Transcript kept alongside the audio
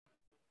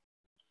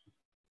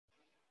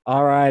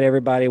All right,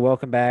 everybody,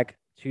 welcome back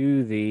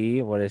to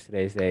the what is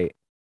today's date?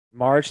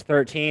 March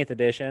 13th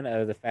edition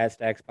of the Fat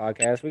Stacks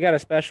podcast. We got a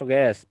special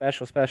guest,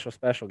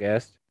 special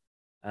guest.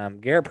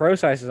 Garrett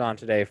Procyse is on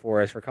today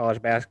for us for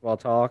college basketball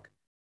talk.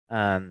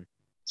 Um, we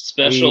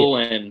Special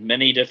in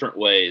many different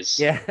ways.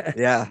 yeah,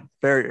 Yeah,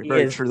 very, he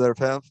very is. true there,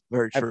 Pam.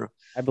 Very I, true.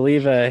 I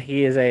believe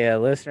he is a,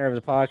 listener of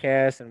the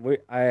podcast, and we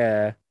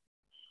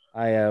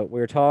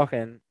were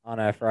talking on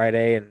a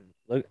Friday, and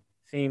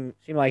seemed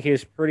like he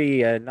was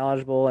pretty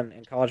knowledgeable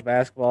in college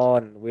basketball,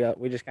 and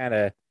we just kind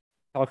of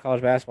talked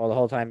college basketball the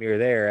whole time you were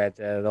there at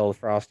the old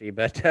Frosty.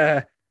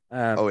 Oh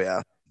Um,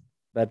 yeah,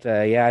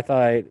 yeah, I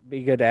thought it'd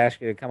be good to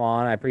ask you to come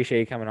on. I appreciate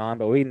you coming on,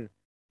 but we can,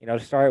 to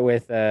start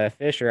with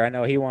Fisher. I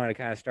know he wanted to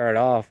kind of start it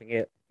off and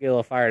get a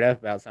little fired up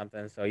about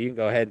something, so you can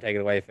go ahead and take it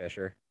away,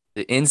 Fisher.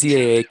 The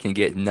NCAA can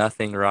get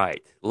nothing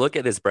right. Look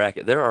at this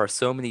bracket. There are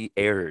so many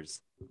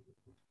errors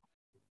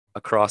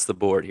across the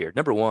board here.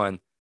 Number one,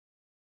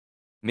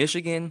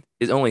 Michigan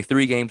is only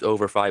 3 games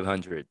over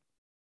 500.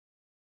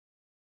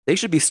 They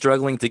should be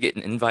struggling to get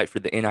an invite for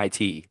the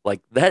NIT.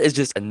 Like that is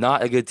just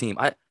not a good team.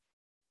 I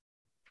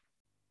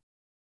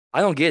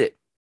don't get it.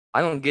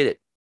 I don't get it.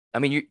 I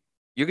mean,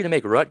 you're gonna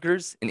make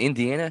Rutgers and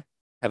Indiana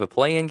have a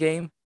play-in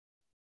game.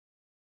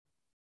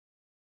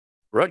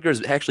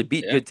 Rutgers actually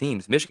beat Yeah. good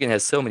teams. Michigan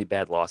has so many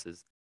bad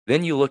losses.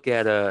 Then you look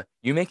at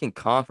you making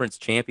conference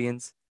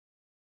champions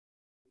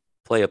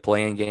play a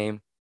playing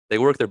game. They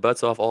work their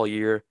butts off all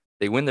year.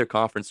 They win their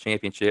conference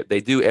championship.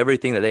 They do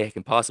everything that they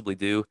can possibly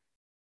do,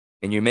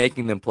 and you're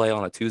making them play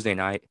on a Tuesday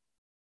night.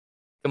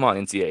 Come on,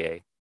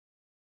 NCAA.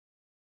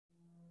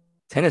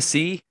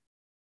 Tennessee,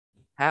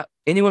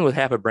 anyone with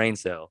half a brain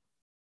cell.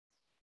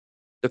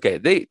 Okay,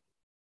 they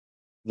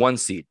 1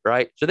 seed,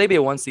 right? Should they be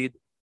a 1 seed?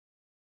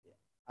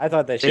 I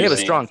thought they They should have have a been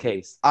seed. one strong seed.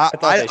 case. I I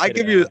thought I, they I should have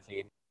give been you one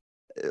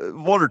seed.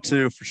 one or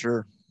two for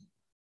sure.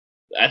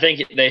 I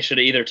think they should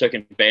have either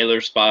taken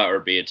Baylor's spot or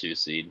be a 2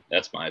 seed.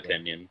 That's my Yeah,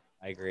 opinion.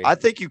 I agree. I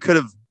think you could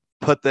have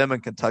put them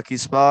in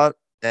Kentucky's spot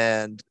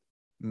and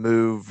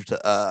moved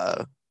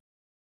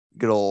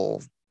good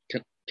old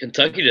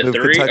Kentucky to move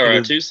 3 or Kentucky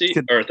a to 2 seed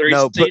Ken- or a three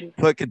no seed.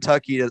 put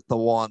Kentucky at the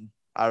one.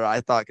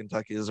 I thought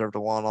Kentucky deserved a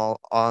one.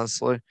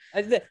 Honestly,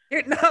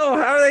 No,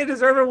 how are they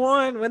deserving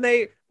one when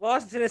they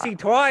lost to Tennessee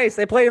twice?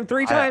 They played them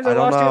three I times. They I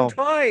don't lost to them know.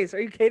 twice.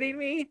 Are you kidding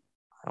me?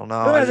 I don't know.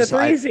 Put them I as a just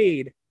I three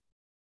seed.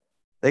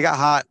 they got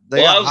hot.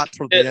 They Well, got that was hot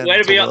toward the end way to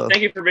until be on. the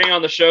Thank you for being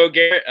on the show,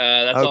 Garrett.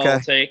 That's all okay. I'll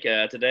take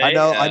I today.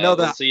 know I know We'll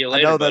that see you I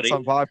later, know that's buddy.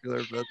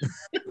 unpopular, but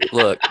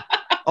Look,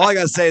 all I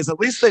gotta say is at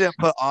least they didn't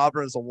put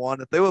Auburn as a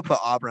one. If they would put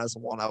Auburn as a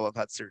one, I would have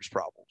had serious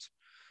problems.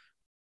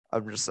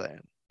 I'm just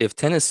saying. if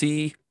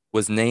Tennessee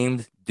was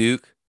named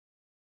Duke,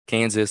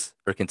 Kansas,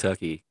 or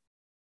Kentucky,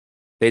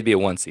 they'd be a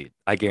 1 seed.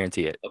 I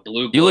guarantee it. A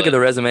blue You look at blood. the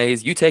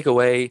resumes, you take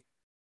away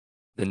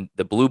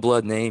the blue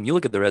blood name, you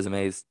look at the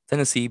resumes.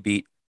 Tennessee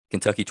beat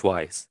Kentucky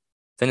twice.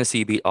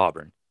 Tennessee beat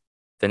Auburn.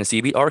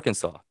 Tennessee beat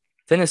Arkansas.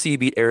 Tennessee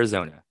beat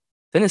Arizona.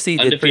 Tennessee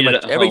did pretty Undefeated much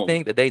at home.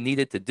 everything that they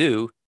needed to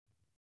do.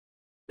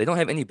 They don't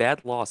have any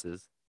bad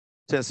losses,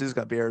 Tennessee's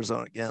gonna be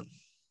Arizona again.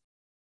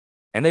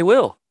 and they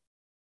will.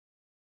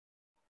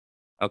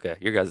 Okay,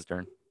 your guys'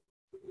 turn.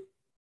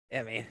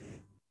 I mean,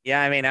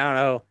 yeah, I mean, I don't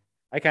know.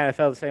 I kind of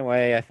felt the same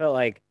way. I felt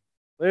like,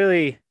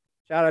 literally,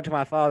 shout out to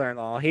my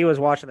father-in-law. He was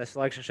watching the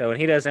selection show, and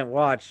he doesn't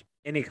watch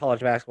any college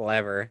basketball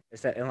ever,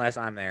 unless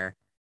I'm there.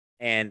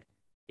 And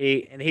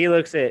he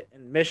looks at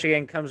and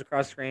Michigan comes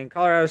across the screen,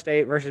 Colorado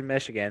State versus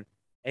Michigan,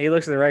 and he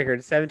looks at the record,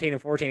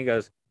 17-14. He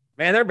goes,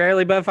 "Man, they're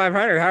barely above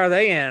 500. How are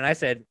they in?" And I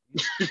said,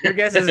 "Your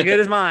guess is as good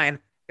as mine,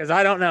 because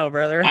I don't know,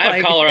 brother." I have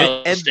Like,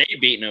 Colorado and State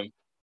beating them.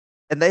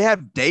 and they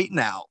have Dayton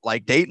out.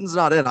 Like Dayton's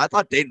not in. I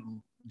thought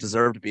Dayton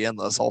deserved to be in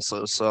this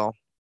also. So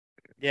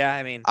yeah,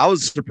 I mean, I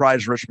was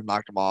surprised Richmond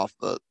knocked them off,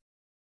 but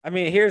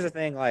here's the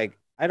thing. Like,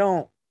 I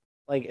don't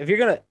like if you're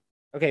gonna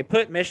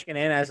put Michigan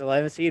in as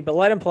 11 seed, but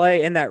let him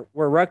play in that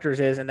where Rutgers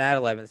is in that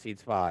 11 seed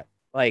spot.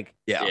 Like,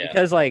 yeah. Yeah.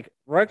 because like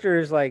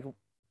Rutgers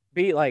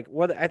beat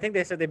what I think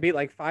they said they beat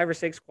like 5 or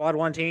 6 quad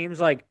one teams.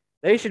 Like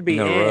they should In be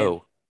a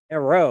row. in a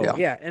row. Yeah.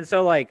 Yeah, and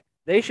so like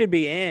they should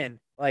be in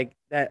like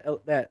that. If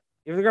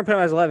they're gonna put them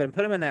as 11,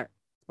 put them in that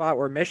spot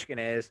where Michigan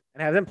is,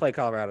 and have them play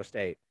Colorado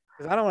State,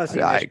 because I don't want to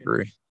see I Michigan.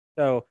 agree.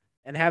 So,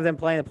 and have them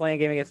playing the playing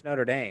game against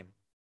Notre Dame,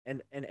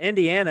 and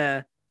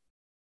Indiana.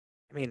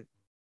 I mean,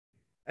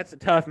 that's a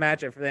tough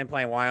matchup for them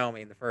playing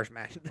Wyoming the first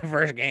match, the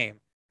first game.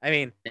 I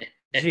mean,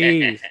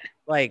 jeez,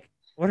 like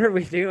what are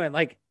we doing?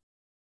 Like,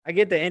 I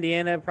get the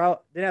Indiana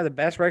didn't have the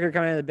best record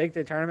coming into the Big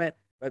Ten tournament,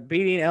 but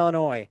beating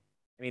Illinois,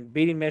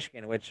 beating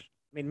Michigan, which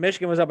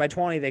Michigan was up by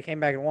 20, they came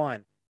back and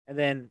won, and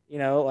then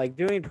like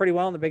doing pretty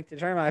well in the Big Ten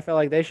tournament. I felt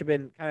like they should have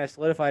been kind of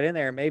solidified in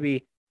there,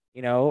 maybe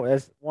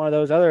as one of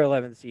those other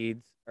 11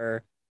 seeds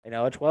or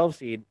a 12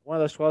 seed, one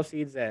of those 12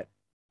 seeds that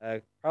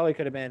probably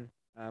could have been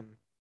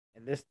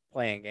in this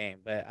playing game.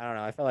 But I don't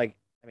know. I felt like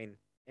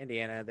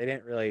Indiana, they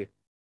didn't really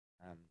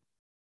um,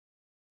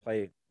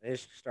 play. They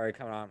just started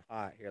coming on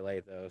hot here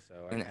late though, so I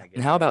And, kind of and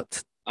get how that.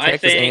 about I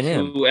Texas think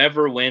A&M?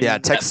 whoever wins Yeah,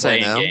 that Texas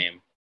playing A&M.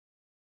 game,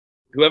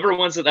 whoever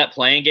wins at that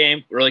playing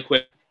game, really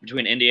quick,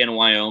 between Indiana and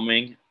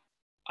Wyoming,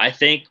 I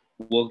think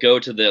will go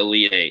to the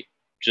Elite Eight.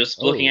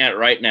 Just looking Ooh. at it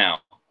right now.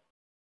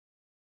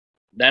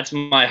 That's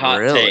my hot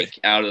Really? take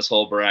out of this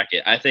whole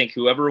bracket. I think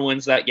whoever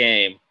wins that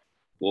game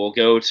will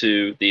go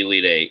to the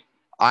Elite Eight.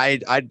 I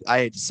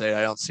hate to say it,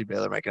 I don't see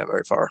Baylor making it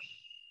very far.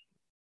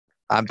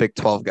 I'm Big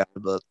 12 guy,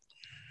 but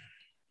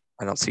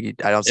I don't see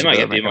They might Baylor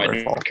get beat making by it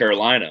very far. North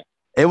Carolina.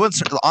 It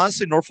was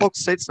honestly Norfolk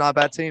State's not a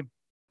bad team.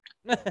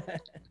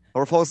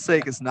 Norfolk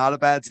State is not a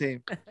bad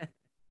team.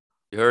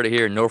 You heard it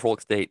here,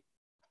 Norfolk State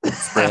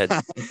spread.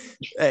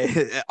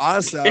 Hey,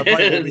 honestly, I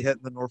probably will be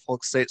hitting the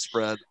Norfolk State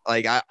spread.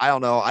 Like I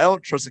don't know. I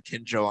don't trust a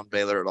Kinjo on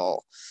Baylor at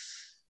all.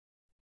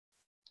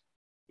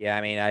 Yeah,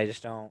 I mean, I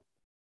just don't.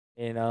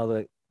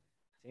 The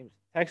seems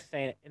Texas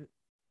A&M. And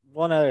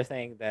one other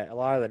thing that a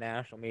lot of the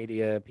national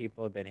media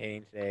people have been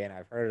hitting today, and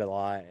I've heard it a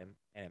lot,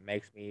 and it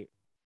makes me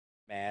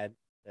mad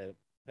to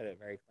put it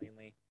very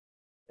cleanly,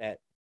 that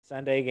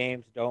Sunday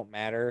games don't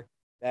matter.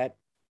 That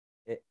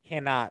it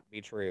cannot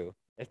be true.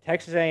 If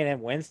Texas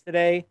A&M wins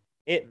today,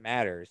 it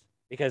matters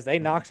because they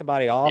knock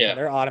somebody off Yeah. and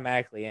they're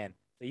automatically in.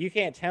 So you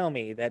can't tell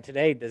me that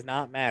today does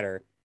not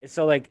matter. It's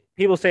so like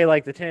people say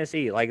like the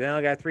Tennessee, like they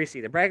only got 3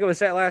 seed. The bracket was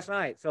set last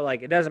night, so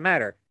like it doesn't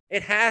matter.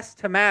 It has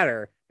to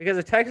matter because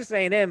if Texas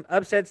A&M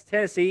upsets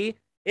Tennessee,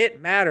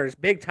 it matters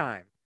big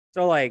time.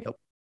 So like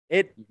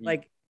it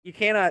like you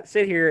cannot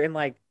sit here and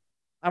like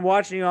I'm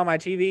watching you on my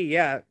TV.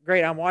 Yeah,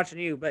 great, I'm watching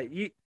you, but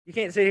you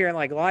can't sit here and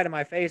like lie to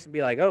my face and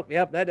be like, oh,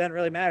 yep, that doesn't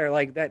really matter.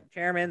 Like that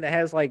chairman that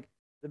has like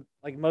the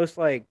like most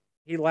like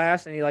he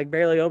laughs and he like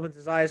barely opens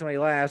his eyes when he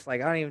laughs.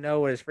 Like I don't even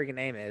know what his freaking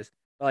name is.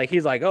 But like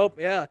he's like, oh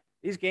yeah,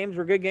 these games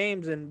were good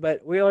games,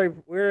 but we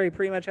already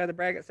pretty much had the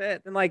bracket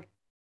set.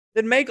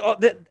 Then make all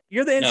that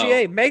you're the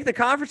NCAA. No. Make the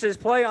conferences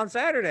play on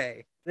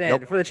Saturday then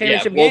Yep. for the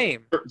championship well,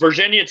 game.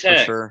 Virginia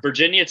Tech. sure.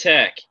 Virginia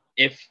Tech.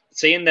 If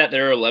seeing that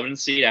they're 11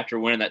 seed after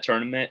winning that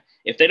tournament,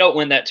 if they don't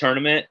win that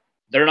tournament,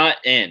 they're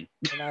not in.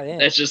 They're not in.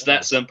 That's just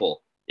that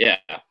simple. Yeah.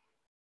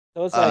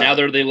 So it's Uh, like Now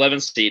they're the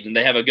 11th seed, and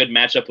they have a good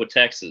matchup with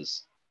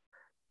Texas.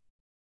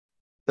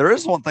 There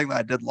is one thing that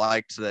I did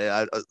like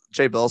today.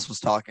 Jay Bills was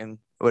talking,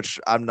 which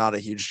I'm not a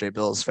huge Jay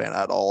Bills fan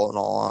at all, in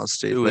all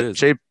honesty. Who but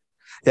is? Yeah,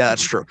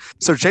 that's true.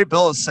 So Jay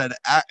Bills said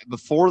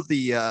before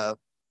the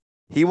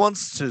he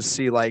wants to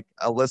see like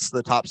a list of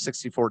the top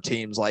 64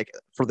 teams, like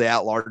for the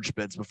at-large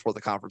bids before the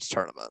conference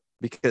tournament,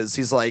 because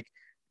he's like,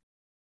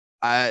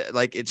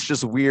 it's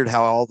just weird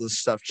how all this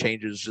stuff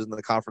changes in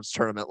the conference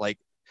tournament. Like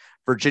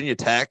Virginia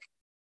Tech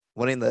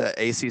winning the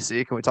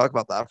ACC. Can we talk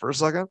about that for a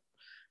second?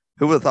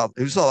 Who would have thought?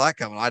 Who saw that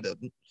coming? I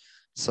didn't.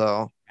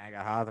 So I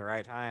got hot at the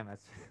right time.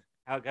 That's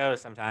how it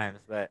goes sometimes.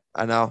 But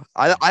I know.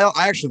 I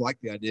actually like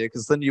the idea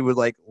because then you would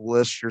like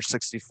list your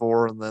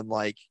 64 and then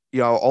like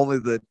only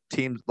the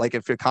team, like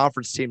if your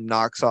conference team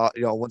knocks off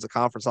wins a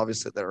conference,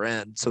 obviously they're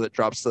in, so it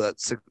drops to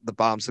the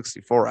bottom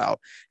 64 out.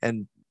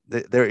 And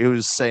there he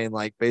was saying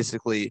like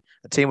basically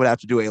a team would have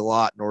to do a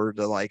lot in order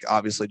to like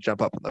obviously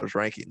jump up in those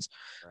rankings,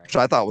 right. which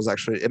I thought was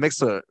actually, it makes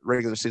the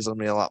regular season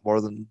mean a lot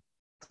more than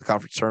the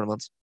conference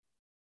tournaments.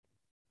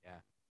 Yeah,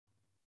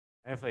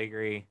 I definitely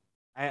agree.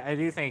 I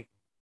do think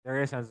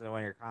there is something to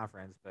win your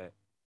conference, but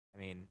I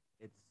mean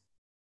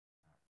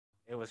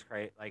it was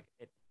great. Like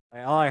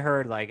all I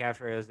heard like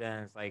after it was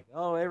done, it's like,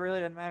 oh, it really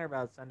didn't matter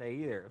about Sunday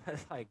either. But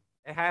it's like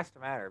it has to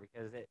matter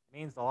because it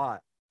means a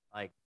lot.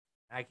 Like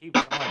I keep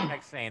calling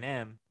Texas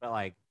A&M, but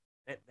like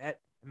that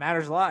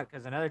matters a lot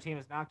because another team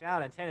is knocked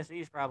out, and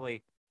Tennessee's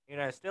probably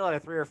still at a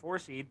 3 or 4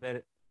 seed,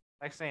 but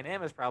Texas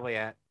A&M is probably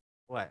at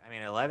what? I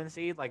mean, 11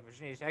 seed like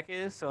Virginia Tech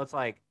is. So it's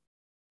like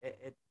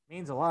it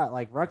means a lot.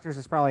 Like Rutgers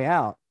is probably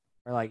out,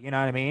 or like you know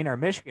what I mean, or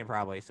Michigan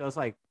probably. So it's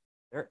like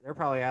they're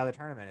probably out of the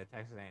tournament if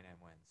Texas A&M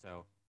wins.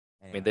 So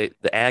anyway. I mean,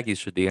 the Aggies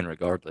should be in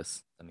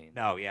regardless. I mean,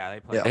 no, yeah, they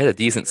played. they had a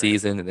decent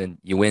season, and then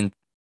you win.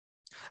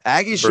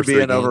 Aggies should First be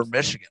 3 in over games.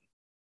 Michigan,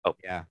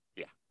 Yeah,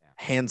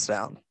 hands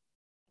down.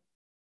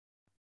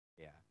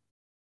 yeah,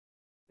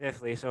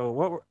 definitely. So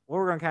what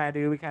we're gonna kind of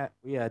do? We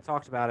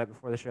talked about it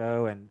before the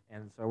show, and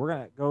so we're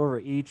gonna go over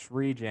each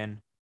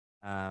region,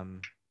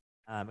 and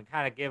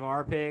kind of give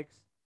our picks,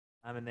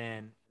 and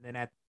then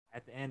at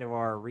the end of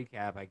our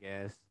recap, I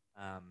guess,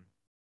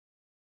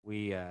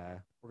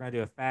 we're gonna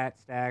do a Fat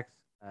Stacks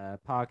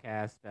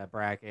podcast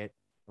bracket.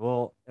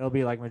 It'll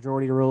be like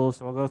majority rules,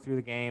 so we'll go through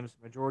the games,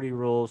 majority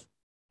rules,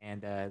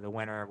 and the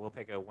winner. We'll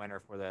pick a winner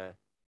for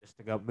just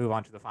to go move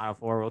on to the final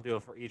four. We'll do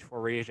it for each 4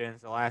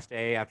 regions. The last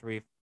day after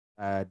we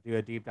do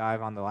a deep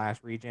dive on the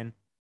last region,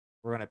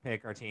 we're gonna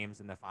pick our teams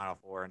in the final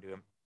four and do a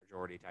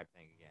majority type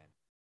thing again.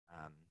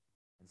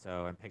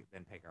 And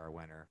pick our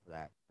winner for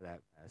that.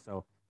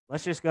 So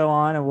let's just go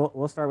on and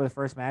we'll start with the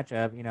first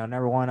matchup.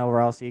 Number 1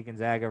 overall seed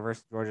Gonzaga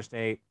versus Georgia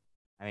State.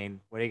 I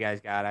mean, what do you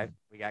guys got?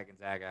 We got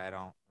Gonzaga. I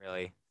don't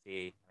really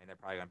see. I mean, they're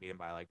probably gonna beat them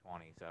by like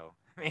 20. So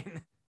I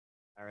mean,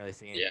 I don't really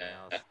see anything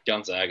else.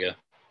 Gonzaga.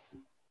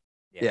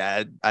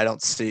 Yeah, I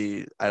don't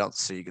see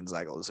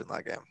Gonzaga losing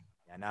that game.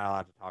 Yeah, not a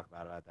lot to talk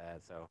about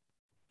that. So,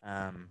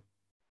 and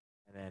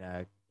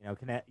then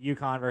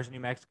UConn versus New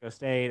Mexico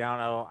State. I don't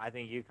know. I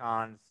think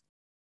UConn's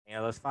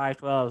Those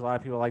 5-12s. A lot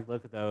of people like to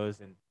look at those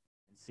and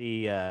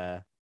see. You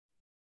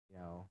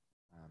know,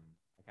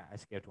 I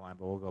skipped one,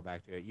 but we'll go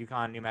back to it.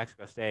 UConn, New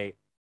Mexico State,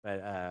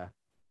 but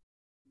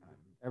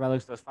everybody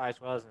looks at those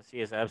 5-12s and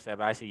see as an upset.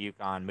 But I see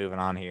UConn moving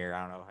on here.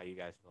 I don't know how you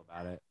guys feel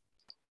about it.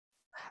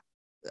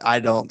 I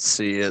don't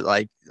see it.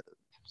 Like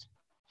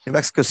New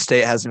Mexico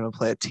State hasn't even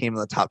played a team in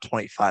the top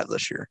 25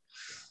 this year.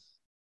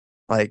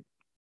 Like,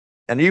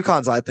 and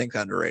UConn's I think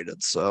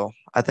underrated. So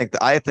I think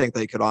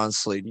they could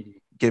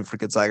honestly give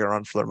Gonzaga a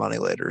run for their money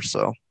later.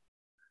 So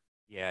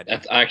yeah,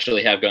 I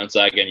actually have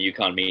Gonzaga and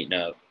UConn meeting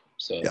up.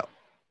 So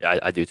Yeah,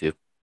 I do too.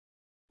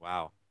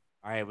 Wow.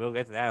 All right, we'll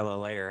get to that a little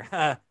later.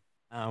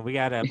 We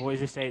got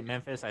Boise State,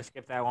 Memphis. I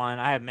skipped that one.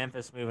 I have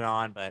Memphis moving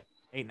on, but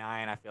 8-9,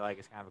 I feel like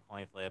it's kind of a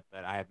coin flip.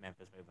 But I have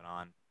Memphis moving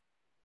on.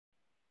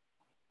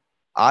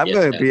 I'm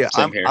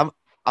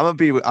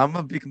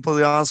gonna be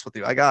completely honest with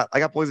you. I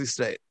got Boise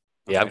State.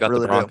 Yeah, I've got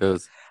really the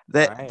Broncos.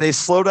 They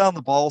slow down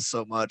the ball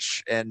so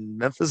much, and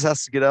Memphis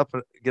has to get up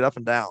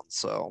and down.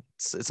 So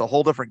it's a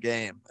whole different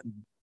game. And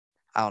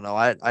I don't know.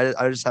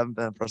 I just haven't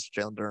been impressed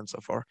with Jalen Duren so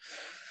far.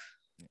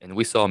 And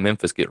we saw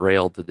Memphis get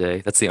railed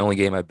today. That's the only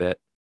game I bet.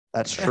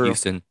 That's true.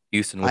 Houston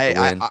with the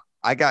win.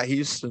 I got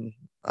Houston.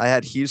 I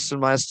had Houston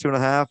minus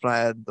 2.5, and I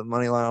had the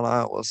money line on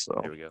Iowa. So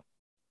there we go.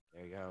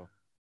 There you go.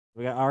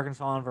 We got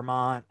Arkansas and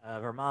Vermont.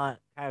 Vermont,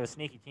 kind of a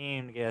sneaky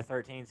team to get a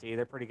 13 seed.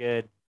 They're pretty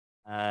good.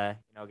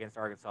 Against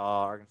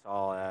Arkansas.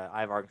 I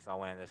have Arkansas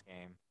winning this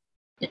game.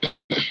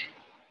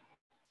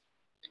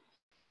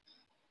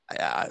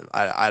 Yeah,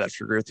 I'd have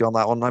to agree with you on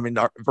that one. I mean,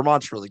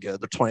 Vermont's really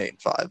good. They're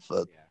 28-5,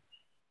 but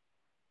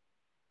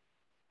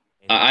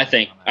I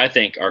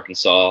think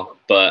Arkansas,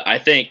 but I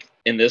think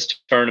in this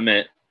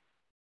tournament,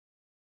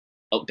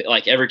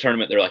 like every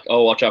tournament, they're like,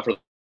 oh, watch out for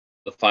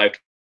the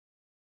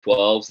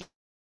 5-12s.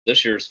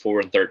 This year's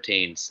 4 and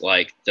 13s.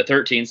 Like the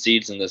 13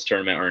 seeds in this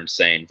tournament are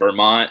insane.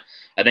 Vermont,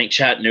 I think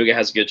Chattanooga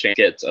has a good chance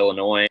against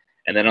Illinois.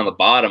 And then on the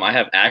bottom, I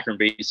have Akron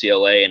beating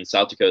UCLA and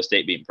South Dakota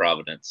State beating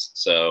Providence.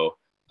 So,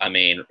 I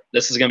mean,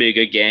 this is going to be a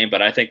good game,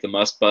 but I think the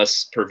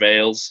must-bus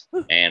prevails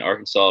and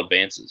Arkansas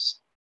advances.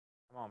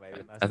 Come on,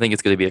 baby. I think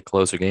it's going to be a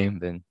closer game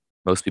than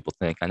most people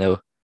think. I know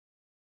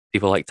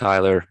people like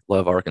Tyler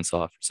love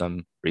Arkansas for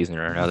some reason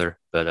or another,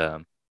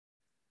 but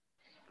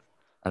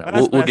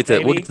we'll get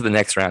to the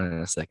next round in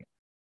a second.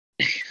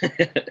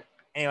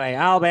 Anyway,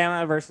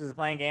 Alabama versus the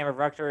playing game of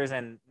Rutgers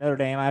and Notre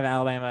Dame. I have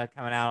Alabama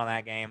coming out on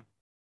that game.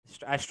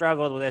 I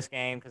struggled with this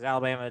game because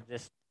Alabama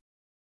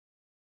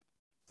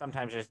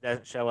sometimes just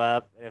doesn't show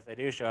up. If they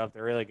do show up,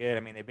 they're really good. I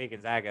mean, they beat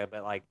Gonzaga,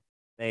 but like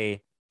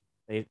if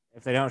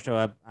they don't show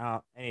up,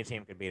 any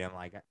team could beat them.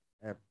 Like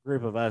a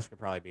group of us could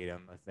probably beat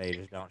them if they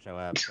just don't show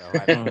up. So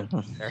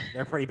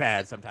they're pretty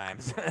bad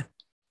sometimes.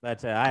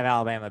 But I have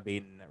Alabama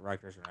beating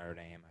Rutgers or Notre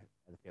Dame.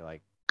 I feel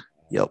like.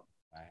 Yep.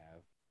 I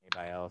have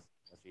anybody else?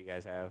 What do you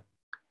guys have?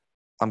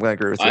 I'm gonna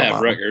agree with you. I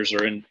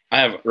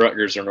have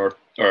Rutgers or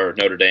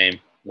Notre Dame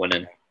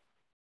winning. Okay.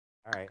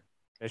 All right.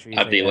 I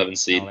have the 11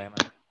 seed. Alabama.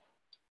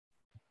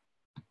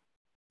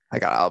 I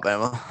got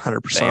Alabama,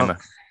 100%.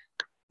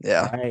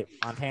 Yeah. All right.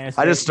 Montana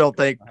State. I just don't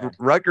think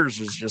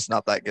Rutgers is just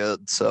not that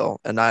good. So,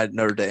 and I had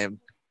Notre Dame.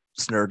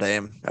 It's Notre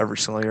Dame every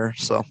single year.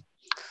 So.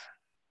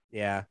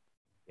 Yeah,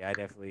 I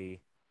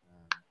definitely.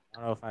 I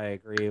don't know if I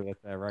agree with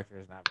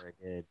Rutgers not very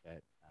good,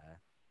 but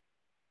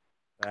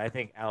I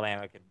think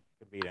Alabama could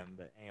beat them.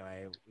 But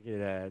anyway, we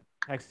get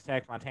Texas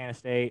Tech, Montana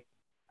State.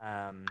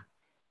 I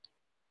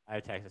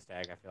have Texas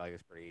Tech. I feel like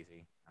it's pretty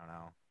easy. I don't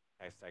know.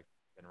 Texas Tech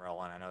been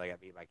rolling. I know they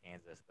got beat by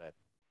Kansas, but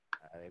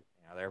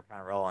they were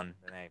kind of rolling.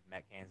 Then they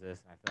met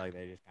Kansas, and I feel like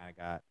they just kind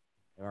of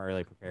they weren't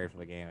really prepared for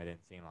the game. It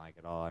didn't seem like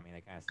at all. I mean,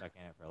 they kind of stuck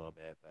in it for a little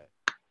bit, but.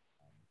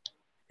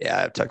 Yeah,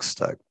 I have Texas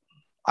Tech.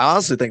 I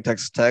honestly think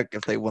Texas Tech,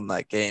 if they win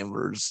that game,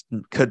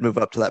 could move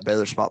up to that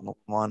Baylor spot in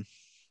one.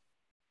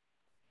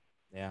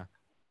 Yeah.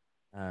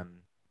 Then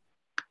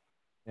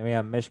we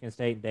have Michigan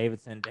State and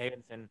Davidson.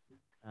 Davidson,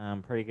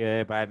 pretty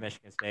good, but I have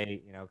Michigan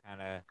State,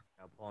 kind of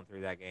pulling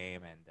through that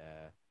game and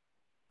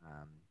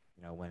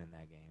winning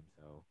that game.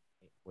 So,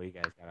 what do you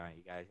guys got on?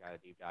 You guys got a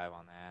deep dive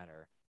on that,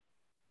 or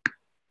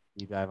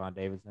deep dive on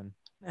Davidson?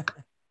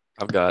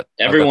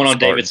 Everyone on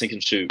Davidson can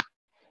shoot.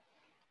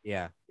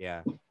 Yeah.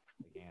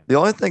 The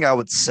only thing I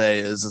would say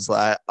is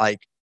that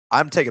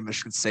I'm taking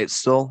Michigan State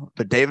still,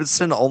 but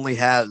Davidson only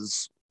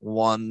has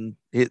one.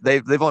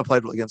 They've only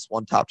played against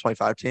one top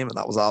 25 team, and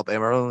that was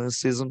Alabama early this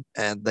season,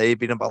 and they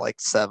beat them by like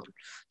 7.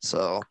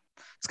 So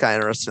it's kind of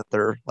interesting that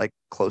they're like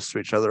close to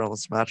each other on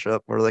this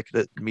matchup, where they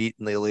could meet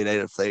in the Elite Eight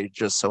if they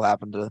just so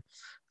happen to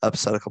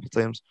upset a couple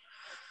teams.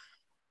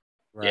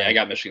 Right. Yeah, I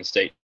got Michigan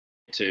State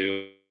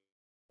too.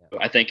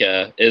 I think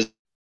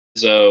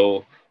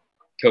Izzo,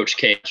 Coach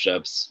K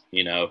matchups,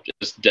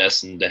 just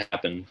destined to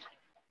happen.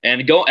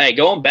 And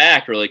going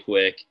back really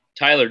quick,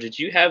 Tyler, did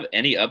you have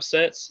any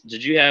upsets?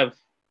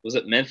 Was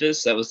it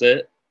Memphis? That was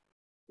it?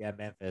 Yeah,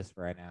 Memphis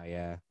right now,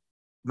 yeah.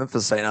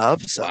 Memphis ain't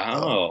upset. Wow.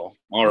 Though.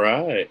 All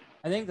right.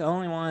 I think the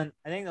only one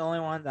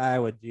that I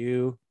would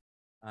do,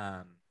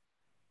 the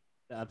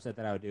upset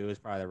that I would do is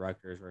probably the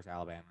Rutgers versus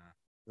Alabama.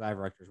 because I have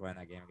Rutgers winning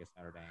that game against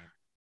Notre Dame.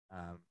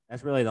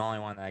 That's really the only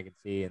one that I could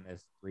see in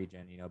this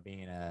region.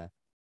 Being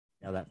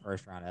that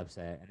first round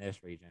upset in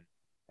this region.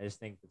 I just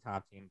think the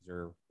top teams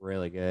are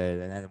really good,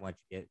 and then once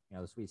you get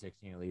the Sweet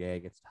 16 Elite Eight,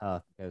 it gets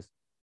tough because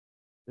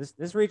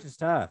this region's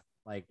tough.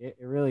 Like it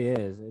really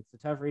is. It's a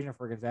tough region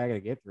for Gonzaga to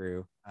get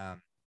through.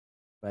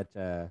 But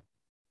I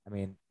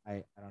mean,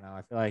 I don't know.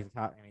 I feel like the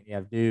top. I mean, you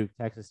have Duke,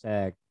 Texas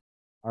Tech,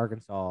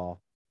 Arkansas,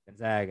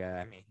 Gonzaga.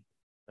 I mean,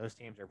 those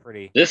teams are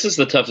pretty. This is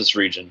the toughest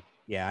region.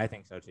 Yeah, I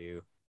think so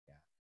too. Yeah.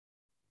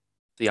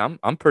 See,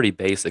 I'm pretty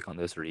basic on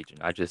this region.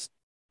 I just,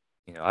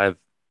 I have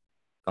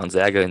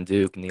Gonzaga and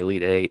Duke in the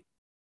Elite Eight.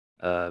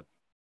 I've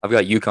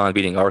got UConn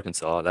beating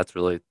Arkansas. That's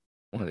really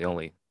one of the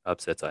only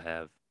upsets I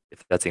have,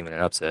 if that's even an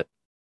upset.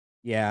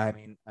 Yeah, I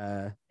mean,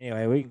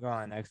 anyway, we can go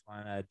on the next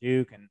one.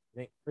 Duke, and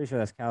pretty sure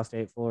that's Cal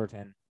State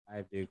Fullerton. I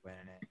have Duke winning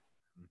it.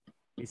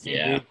 We've seen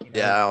Yeah. Duke,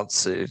 Yeah, let's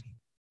see.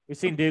 We've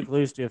seen Duke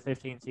lose to a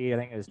 15 seed. I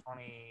think it was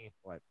 2013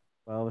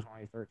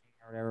 or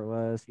whatever it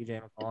was.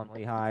 CJ McCollum,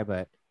 Lehigh,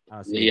 but I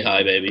don't see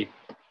Lehigh, baby.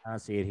 I don't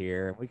see it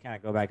here. We kind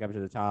of go back up to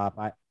the top.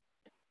 I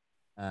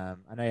know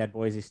you had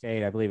Boise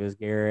State. I believe it was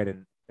Garrett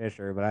and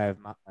Fisher, but I have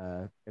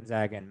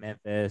Gonzaga and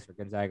Memphis or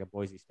Gonzaga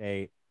Boise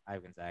State. I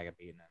have Gonzaga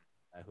beating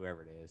them,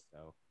 whoever it is.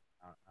 So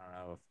I don't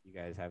know if you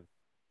guys have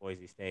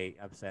Boise State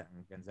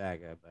upsetting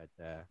Gonzaga, but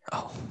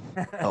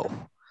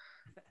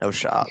No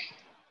shot.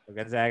 So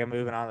Gonzaga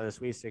moving on to the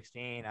Sweet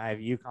 16. I have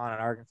UConn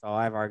and Arkansas.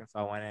 I have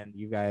Arkansas winning.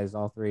 You guys,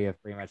 all three,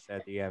 have pretty much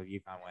said that you have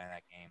UConn winning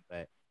that game.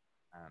 But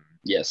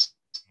yes.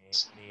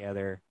 Any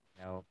other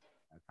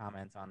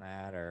comments on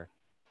that or?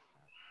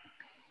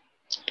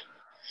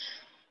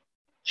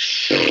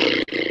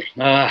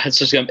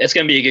 It's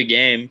gonna be a good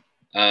game.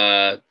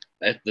 The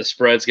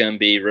spread's gonna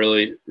be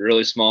really,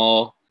 really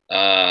small.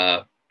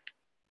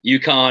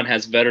 UConn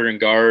has veteran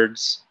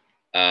guards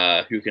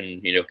who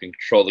can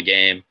control the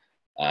game.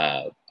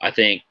 I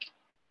think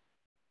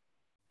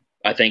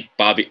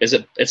Bobby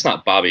it's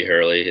not Bobby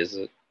Hurley, is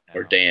it? No.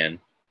 Or Dan?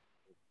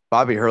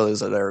 Bobby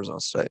Hurley's at Arizona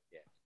State. Yeah.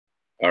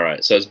 All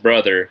right. So his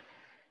brother,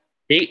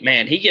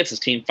 he gets his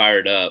team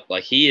fired up.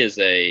 Like, he is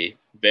a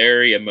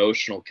very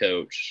emotional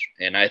coach.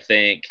 And I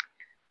think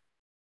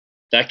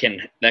that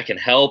can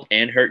help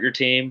and hurt your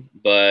team.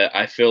 But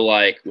I feel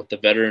like with the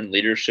veteran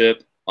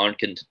leadership on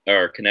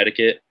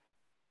Connecticut,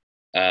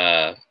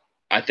 I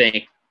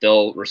think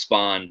they'll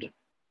respond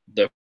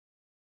the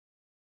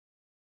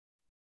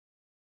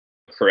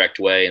correct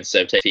way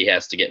instead of he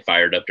has to get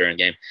fired up during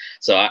the game.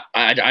 So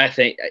I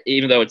think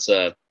even though it's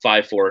a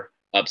 5-4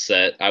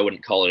 upset, I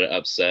wouldn't call it an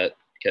upset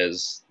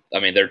because I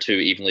mean they're two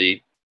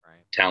evenly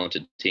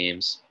talented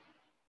teams.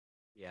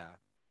 Yeah.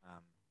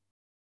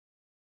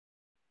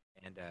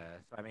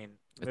 So I mean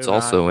it's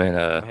also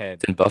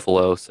in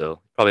Buffalo, so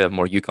probably have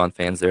more UConn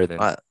fans there than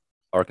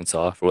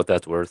Arkansas, for what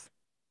that's worth.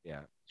 Yeah.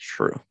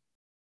 True.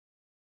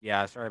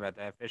 Yeah, sorry about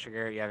that. Fisher,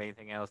 Garrett, you have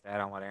anything else to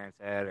add on what Aaron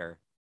said, or?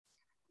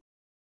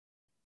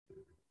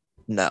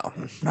 No,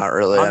 not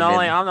really.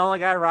 I'm the only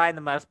guy riding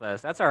the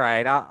bus. That's all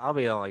right. I'll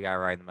be the only guy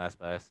riding the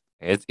bus.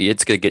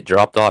 It's gonna get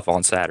dropped off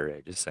on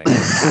Saturday. Just saying.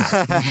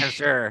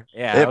 Sure.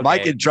 Yeah. It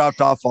might get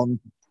dropped off on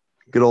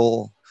good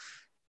old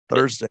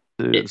Thursday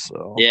too.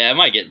 So yeah, it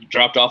might get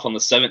dropped off on the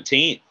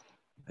 17th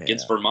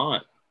against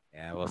Vermont.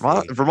 Yeah, we'll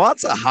see.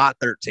 Vermont's a hot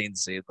 13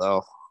 seed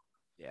though.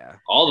 Yeah.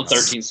 All the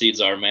 13 seeds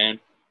are, man.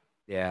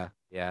 Yeah.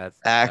 Yeah. It's,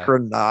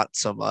 Akron, not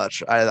so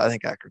much. I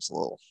think Akron's a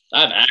little.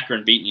 I have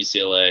Akron beating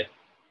UCLA.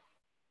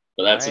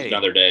 But that's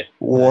another day.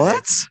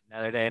 What?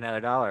 Another day, another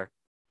dollar.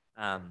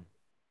 So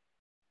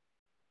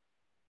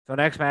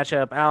next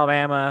matchup,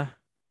 Alabama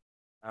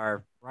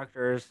or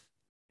Rutgers,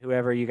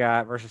 whoever you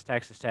got versus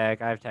Texas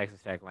Tech. I have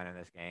Texas Tech winning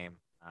this game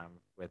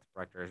with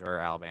Rutgers or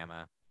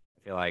Alabama. I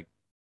feel like,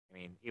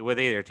 with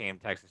either team,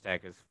 Texas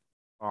Tech is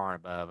far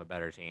and above a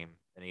better team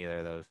than either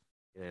of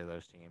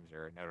those teams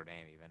or Notre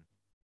Dame even.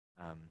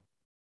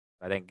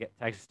 I think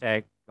Texas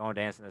Tech going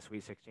to dance in the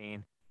Sweet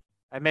 16.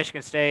 I have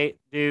Michigan State,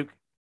 Duke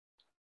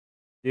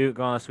going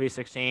to the Sweet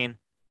 16.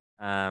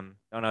 Don't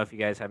know if you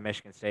guys have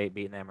Michigan State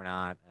beating them or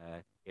not.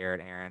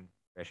 Garrett, Aaron,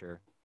 Fisher.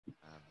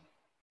 I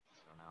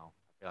don't know.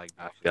 I feel like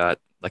I've got,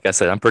 like I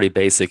said, I'm pretty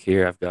basic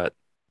here. but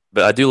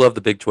I do love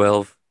the Big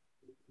 12.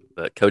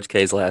 But Coach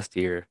K's last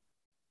year,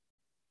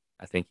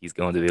 I think he's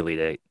going to the Elite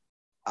Eight.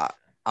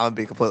 I'm gonna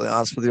be completely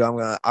honest with you.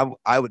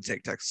 I would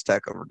take Texas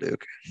Tech over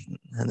Duke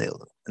in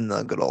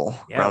the good old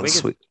round of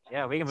Sweet.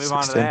 Yeah, we can move 16.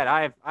 On to that.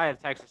 I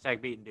have Texas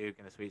Tech beating Duke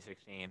in the Sweet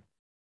 16.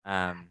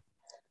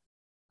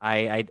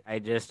 I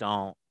just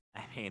don't.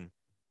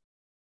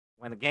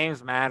 When the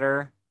games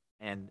matter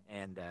and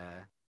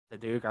the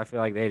Duke, I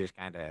feel like they just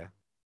kind of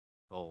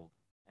fold.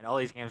 And all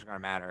these games are going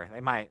to matter. They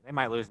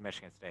might lose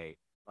Michigan State.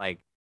 I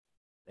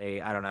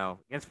don't know,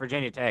 against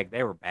Virginia Tech,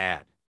 they were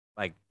bad.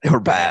 They were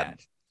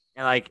bad.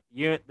 And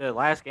the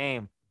last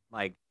game,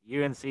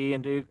 UNC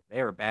and Duke,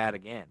 they were bad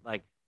again.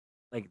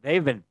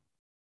 They've been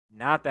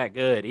not that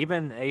good.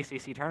 Even the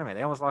ACC tournament,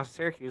 they almost lost to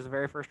Syracuse the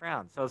very first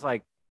round. So it's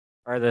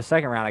or the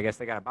second round, I guess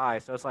they got a bye.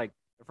 So it's the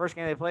first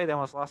game they played, they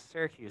almost lost to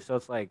Syracuse. So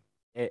it's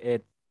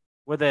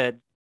when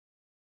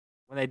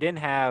when they didn't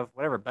have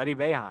whatever Buddy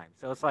Boeheim.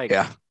 So it's like,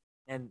 Yeah.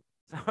 and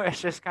so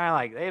it's just kind of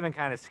like they've been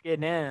kind of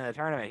skidding in the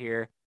tournament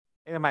here. I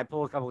think they might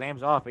pull a couple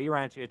games off, but you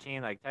run into a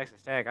team like Texas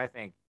Tech, I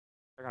think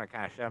they're going to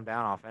kind of shut them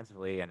down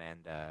offensively, and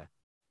I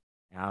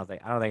don't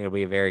think it'll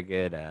be a very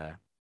good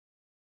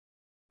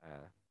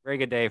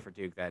day for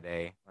Duke that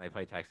day when they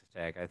play Texas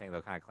Tech. I think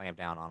they'll kind of clamp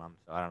down on them.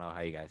 So I don't know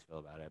how you guys feel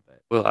about it,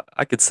 but Well,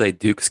 I could say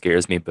Duke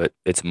scares me, but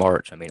it's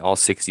March. I mean, all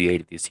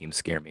 68 of these teams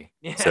scare me.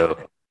 yeah. So,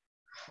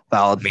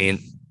 Valid. I mean,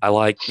 I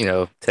like,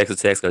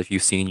 Texas Tech's got a few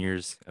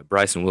seniors.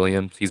 Bryson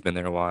Williams, he's been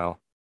there a while.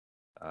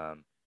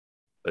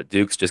 But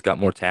Duke's just got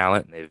more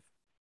talent, and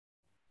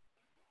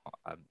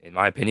in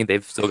my opinion,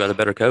 they've still got a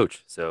better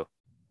coach. So,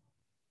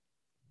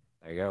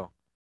 there you go.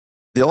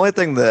 The one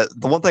thing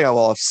I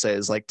will have to say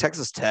is like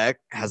Texas Tech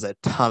has a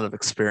ton of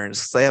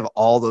experience. They have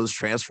all those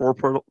transfer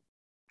portal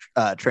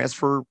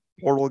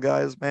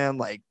guys, man.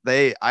 Like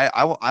I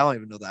don't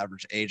even know the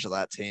average age of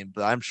that team,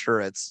 but I'm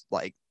sure it's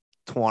like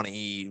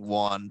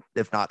 21,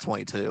 if not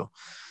 22.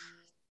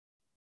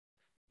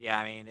 Yeah,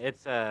 I mean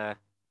it's I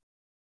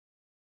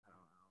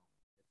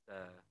don't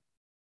know.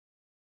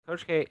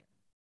 Coach K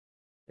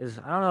I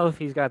don't know if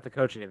he's got the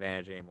coaching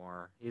advantage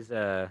anymore. He's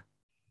I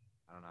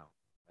don't know.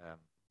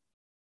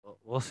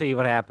 We'll see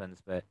what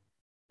happens, but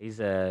he's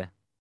my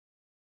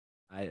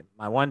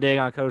one dig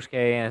on Coach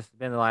K, and it's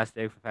been the last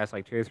dig for the past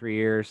like 2 or 3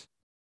 years.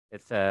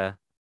 It's all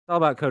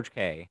about Coach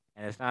K,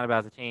 and it's not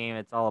about the team.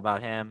 It's all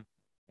about him.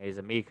 He's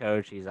a me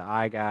coach. He's an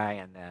I guy,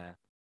 and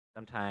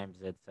sometimes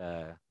it's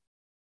a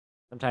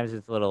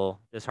little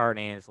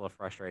disheartening. It's a little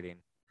frustrating,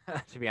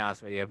 to be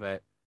honest with you.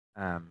 But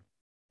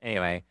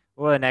anyway,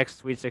 well, the next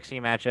Sweet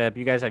 16 matchup,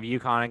 you guys have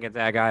UConn and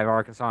Gonzaga. I have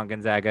Arkansas and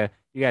Gonzaga.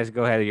 You guys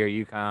go ahead with your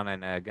UConn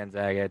and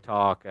Gonzaga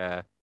talk,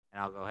 and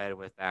I'll go ahead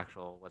with the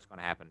actual what's going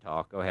to happen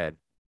talk. Go ahead.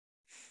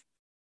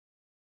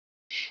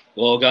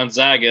 Well,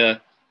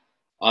 Gonzaga,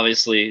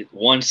 obviously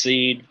 1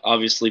 seed,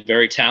 obviously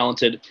very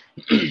talented.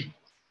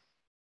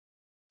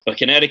 But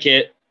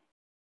Connecticut,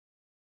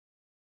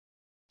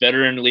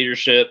 veteran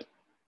leadership,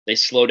 they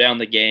slow down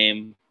the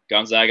game.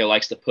 Gonzaga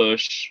likes to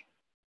push.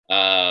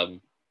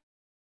 It'll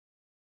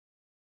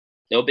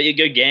be a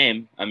good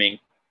game. I mean,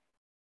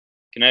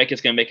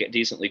 Connecticut's going to make it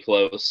decently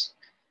close.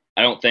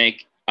 I'm not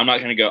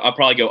going to go. I'll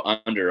probably go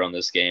under on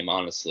this game,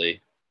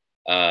 honestly,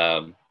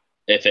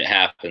 if it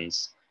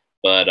happens.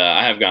 But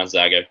I have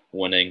Gonzaga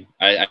winning.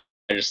 I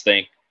just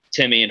think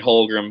Timmy and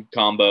Holmgren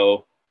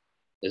combo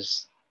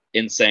is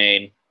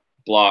insane.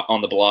 Block on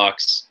the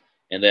blocks,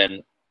 and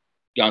then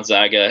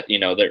Gonzaga.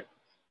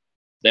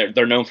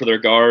 They're known for their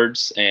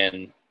guards,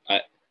 and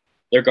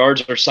their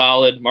guards are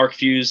solid. Mark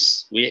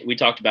Fuse, we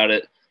talked about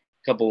it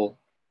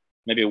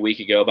maybe a week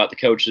ago about the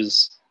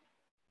coaches.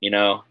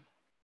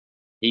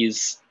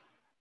 He's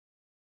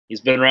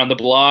been around the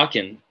block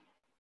and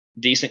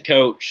decent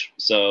coach.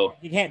 So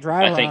you can't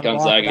drive. I think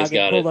Gonzaga's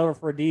got pulled over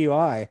for a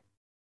DUI.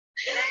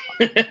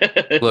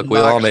 look, we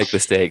all make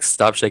mistakes.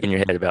 Stop shaking your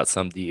head about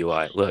some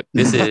DUI. Look,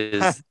 this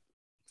is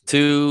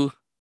two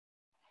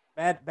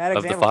bad of the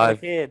example for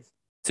five. the kids.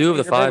 Two of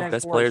the Kids are better 5 than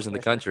best sports, players in the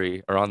Fisher.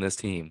 country are on this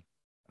team.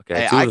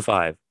 Okay, Hey, 2 of the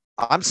 5.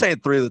 I'm saying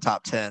 3 of the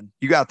top 10.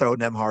 You got to throw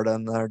Nembhard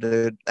in there,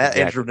 dude. That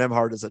Exactly. Andrew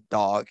Nembhard is a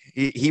dog.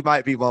 He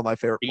might be one of my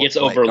favorite. He gets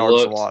guards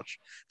overlooked. to watch,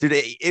 dude.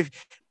 If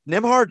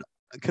Nembhard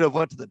could have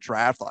went to the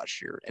draft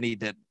last year and he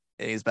didn't,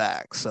 and he's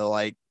back. So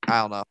like,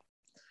 I don't know.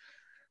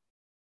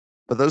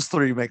 But those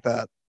 3 make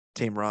that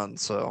team run.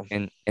 So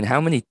And how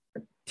many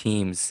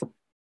teams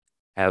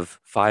have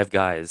 5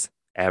 guys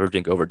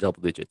averaging over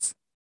double digits?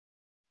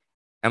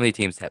 How many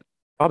teams have?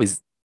 Probably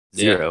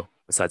 0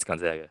 besides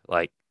Gonzaga.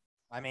 Like,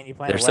 I mean, you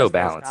play they're the so West Coast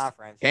balanced.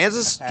 Conference.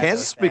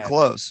 Kansas will be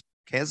close.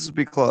 Kansas will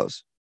be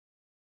close.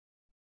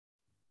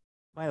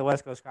 Playing the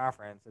West Coast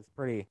Conference, it's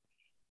pretty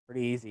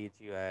easy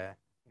to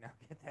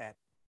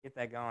get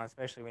that going,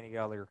 especially when you get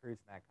all the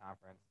recruits in that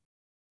conference.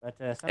 But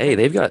Hey,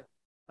 they've got.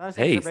 some teams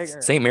Hey, are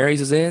bigger. St.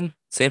 Mary's is in.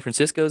 San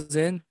Francisco's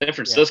in. San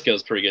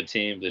Francisco's a pretty good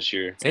team this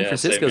year. San Yeah,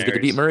 Francisco's going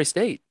to beat Murray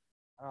State.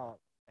 I don't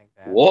think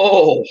that.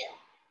 Whoa.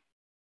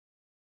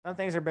 Some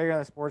things are bigger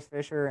than sports,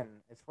 Fisher, and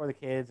it's for the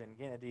kids. And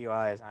getting a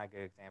DUI is not a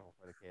good example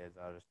for the kids.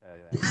 I'll just tell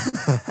you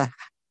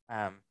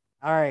that.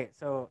 All right.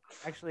 So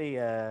actually,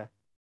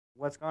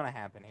 what's going to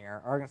happen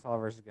here? Arkansas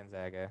versus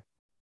Gonzaga.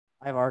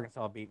 I have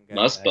Arkansas beating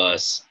Gonzaga. Must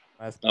bus.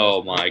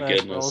 Oh my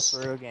goodness. Rolls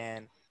through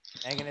again,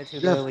 making it to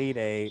the Elite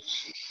Eight.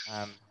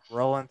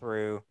 Rolling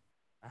through.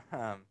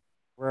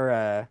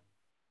 We're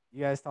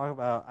you guys talk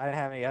about. I didn't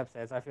have any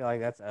upsets. I feel like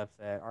that's an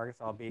upset.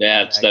 Arkansas beating.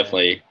 Yeah, it's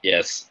definitely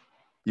yes.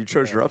 You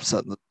chose your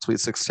upset in the Sweet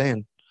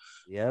 16.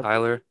 Yep.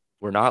 Tyler,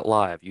 we're not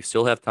live. You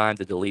still have time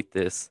to delete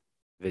this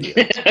video.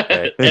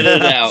 Okay? Edit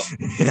it out.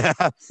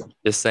 Yeah.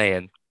 Just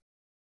saying.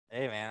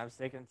 Hey man, I'm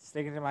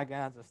sticking to my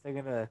guns. I'm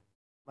sticking to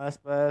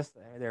must bust.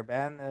 I mean, they're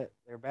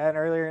bad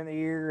earlier in the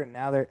year, and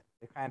now they're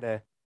kind of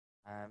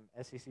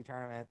SEC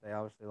tournament. They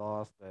obviously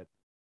lost, but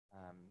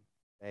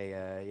they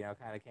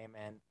kind of came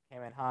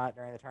in hot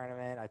during the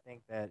tournament. I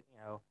think that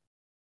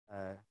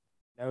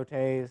Note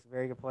is a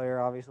very good player.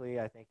 Obviously,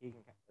 I think he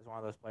is one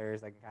of those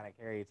players that can kind of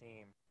carry a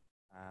team.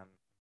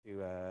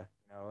 to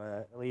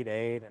Elite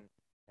Eight and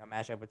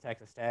match up with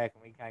Texas Tech,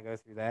 and we can kind of go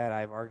through that.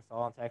 I have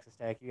Arkansas and Texas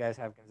Tech. You guys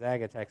have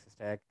Gonzaga, Texas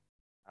Tech.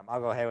 I'll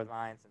go ahead with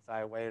mine since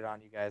I waited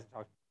on you guys and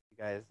talked. You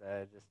guys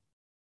just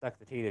stuck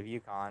the teeth of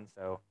UConn,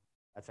 so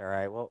that's all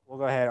right. We'll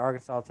go ahead.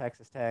 Arkansas,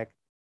 Texas Tech,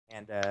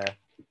 and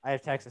I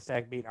have Texas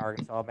Tech beating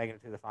Arkansas, making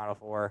it to the Final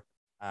Four.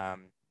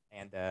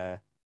 And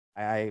I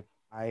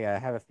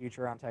have a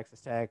future on Texas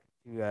Tech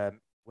to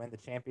win the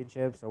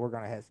championship, so we're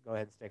going to go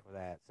ahead and stick with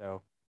that.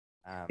 So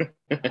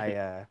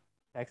I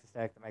Texas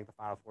Tech to make the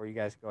Final Four. You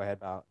guys go ahead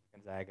about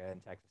Gonzaga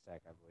and Texas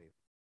Tech, I believe.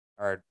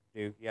 Or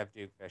Duke. You have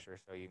Duke Fisher,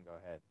 so you can go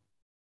ahead.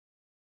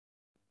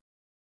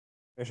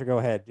 Fisher, go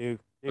ahead.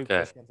 Duke Okay.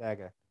 versus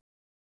Gonzaga.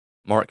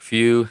 Mark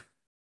Few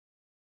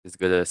is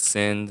going to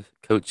send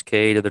Coach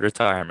K to the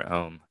retirement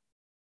home.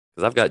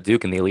 Because I've got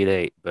Duke in the Elite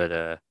Eight,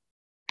 but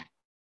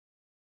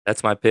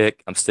that's my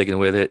pick. I'm sticking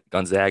with it.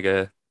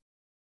 Gonzaga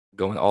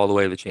going all the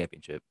way to the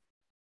championship.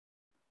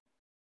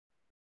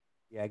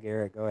 Yeah,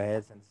 Garrett, go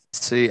ahead.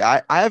 See,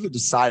 I haven't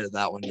decided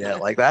that one yet.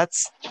 Like I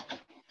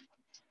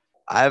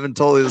haven't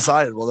totally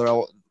decided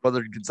whether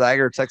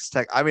Gonzaga or Texas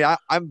Tech. I mean,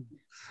 I'm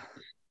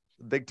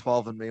the Big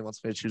 12 in me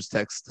wants me to choose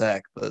Texas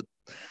Tech, but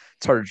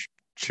it's hard to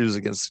choose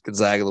against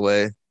Gonzaga the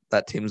way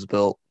that team's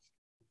built.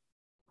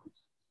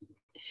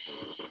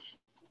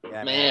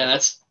 Yeah, man,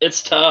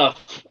 it's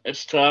tough.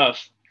 It's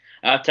tough.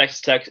 I have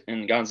Texas Tech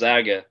and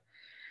Gonzaga.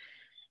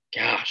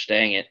 Gosh,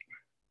 dang it.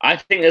 I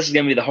think this is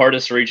going to be the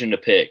hardest region to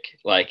pick.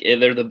 Like,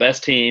 they're the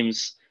best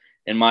teams,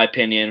 in my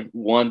opinion,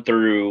 1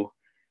 through,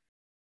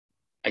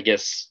 I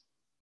guess,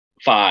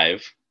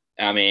 5.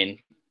 I mean,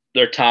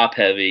 they're top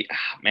heavy.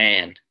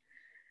 Man,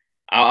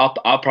 I'll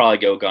probably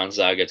go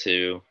Gonzaga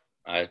too.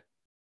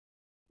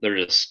 They're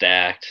just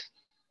stacked.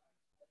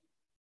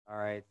 All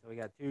right, so we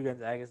got 2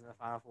 Gonzagas in the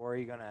Final Four. Are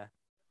you gonna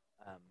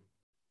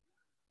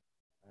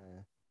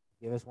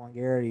give us one,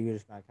 Garrett? Or are you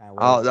just gonna kind of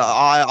wait?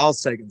 I'll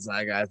say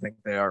Gonzaga. I think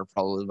they are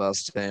probably the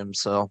best team.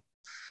 So,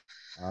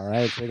 all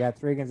right, so we got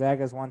 3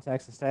 Gonzagas, 1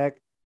 Texas Tech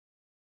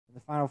in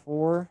the Final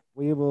Four.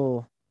 We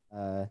will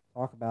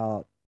talk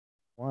about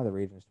one of the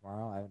regions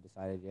tomorrow. I haven't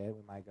decided yet.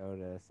 We might go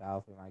to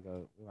South. We might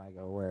go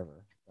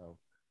wherever. So,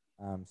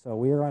 so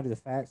we are going to the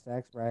Fat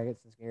Stacks bracket.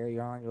 Since Gary,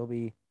 you're on, you'll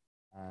be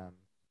a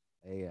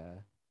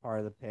part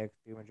of the picks.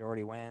 2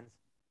 majority wins.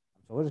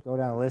 So we'll just go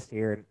down the list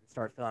here and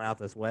start filling out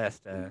this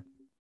West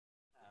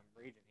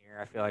region here.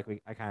 I feel like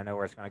I kind of know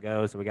where it's going to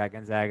go. So we got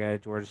Gonzaga,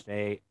 Georgia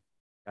State,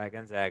 got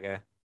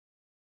Gonzaga.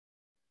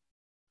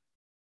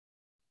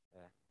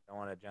 Don't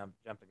want to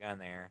jump the gun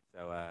there.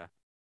 So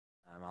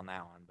on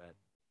that one, but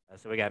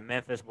so we got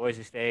Memphis,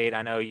 Boise State.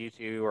 I know you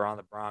two were on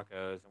the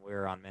Broncos and we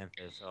were on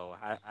Memphis. So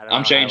I don't know.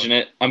 I'm changing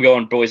it. I'm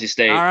going Boise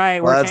State. All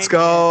right, let's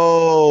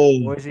go.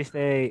 Boise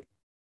State.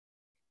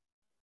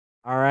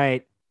 All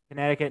right,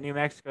 Connecticut, New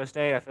Mexico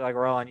State. I feel like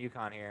we're all on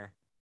UConn here.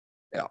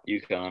 Yeah,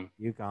 UConn.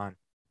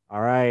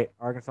 All right,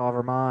 Arkansas,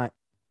 Vermont.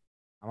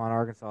 I'm on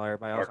Arkansas.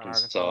 Everybody else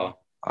on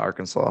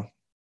Arkansas.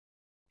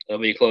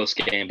 It'll be a close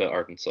game, but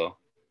Arkansas.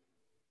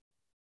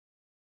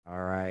 All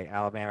right,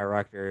 Alabama,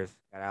 Rutgers.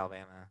 Got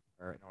Alabama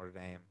or Notre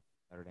Dame.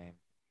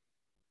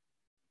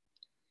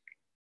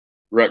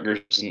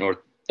 Rutgers and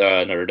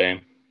Notre Dame.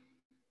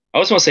 I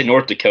always want to say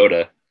North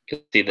Dakota.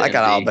 I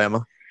got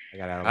Alabama.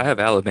 I have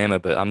Alabama,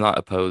 but I'm not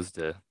opposed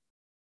to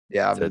the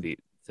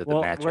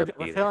matchup.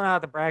 We're filling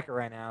out the bracket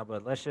right now,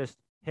 but let's just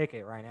pick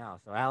it right now.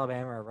 So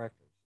Alabama or Rutgers.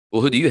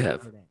 Well, who do you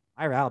have?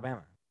 I have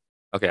Alabama.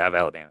 Okay, I have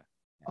Alabama.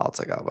 I'll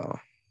take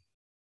Alabama.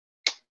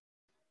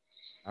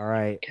 All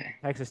right. Okay.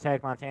 Texas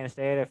Tech, Montana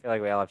State. I feel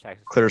like we all have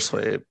Texas. Clear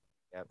sweep.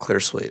 Yep. Clear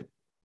sweep.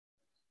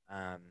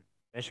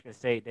 Michigan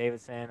State,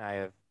 Davidson. I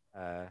have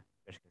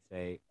Michigan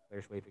State.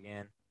 Clear sweep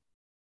again.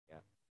 Yeah.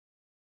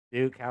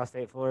 Duke, Cal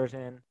State,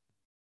 Fullerton.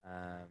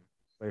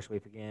 Clear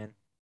sweep again.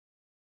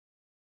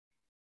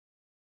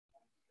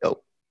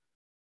 Yep.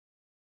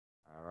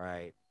 All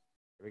right.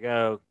 Here we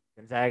go.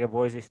 Gonzaga,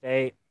 Boise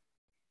State.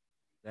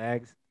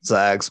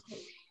 Zags.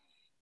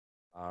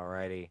 All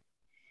righty.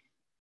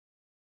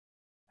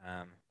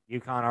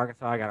 UConn,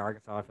 Arkansas. I got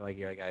Arkansas. I feel like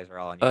you guys are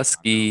all on UConn.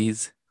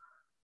 Huskies.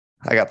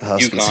 I got the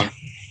Huskies. UConn.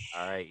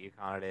 All right,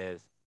 UConn it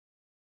is.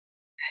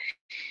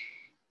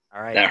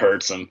 All right. That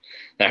hurts them.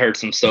 That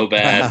hurts them so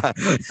bad.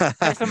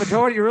 It's the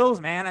majority rules,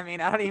 man. I mean,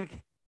 I don't even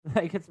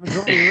like it's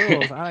majority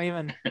rules. I don't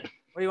even.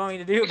 What do you want me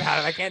to do about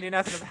it? I can't do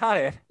nothing about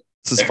it.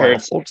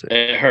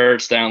 It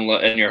hurts down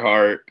in your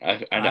heart.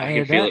 I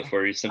can feel it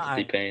for you.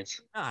 Sympathy pains.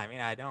 No, I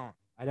mean I don't.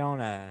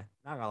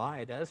 Not gonna lie,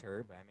 it does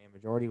hurt. But I mean,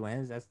 majority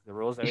wins. That's the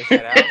rules that we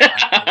set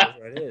out. That's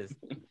what it is.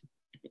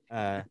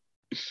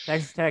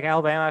 Texas Tech,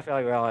 Alabama. I feel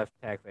like we all have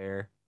Tech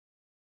there.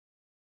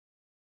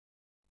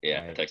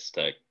 Yeah, right. Texas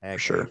Tech for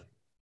sure.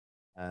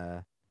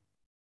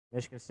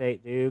 Michigan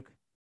State, Duke.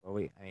 Well,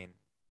 I feel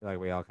like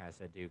we all kind of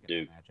said Duke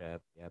in the matchup.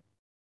 Yep.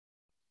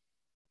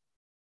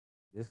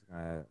 This is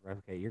gonna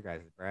replicate your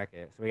guys'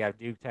 bracket. So we have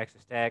Duke,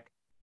 Texas Tech.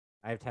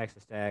 I have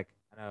Texas Tech.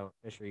 I know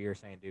Fisher, you were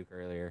saying Duke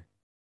earlier.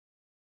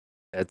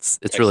 It's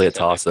really a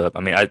toss up.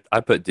 I mean, I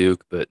put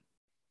Duke, but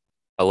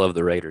I love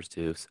the Raiders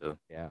too. So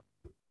yeah.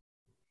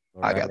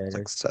 I got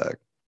Texas Tech.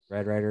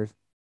 Red Raiders.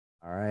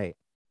 All right.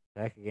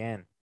 Tech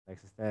again.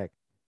 Texas Tech.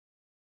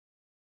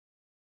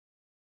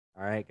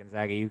 All right.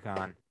 Gonzaga,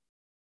 UConn.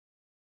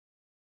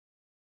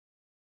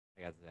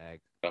 I got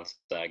Zags.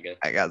 Gonzaga.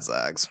 I got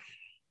Zags.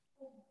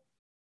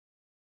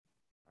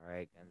 All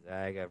right.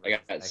 Gonzaga. I got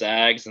versus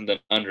Zags and then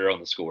under on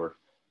the score.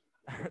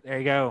 Texas. There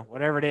you go.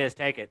 Whatever it is,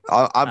 take it.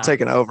 I'm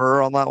taking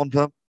over on that one,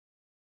 Pimp.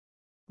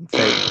 I'm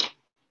fading.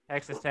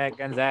 Texas Tech,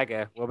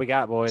 Gonzaga. What we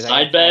got, boys? I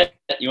Side got bet?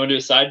 Tech. You want to do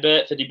a side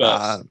bet?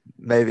 $50.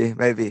 Maybe.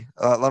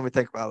 Let me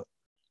think about it.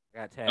 I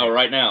got Tech. Oh,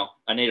 right now.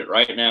 I need it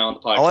right now on the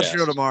podcast. I'll let you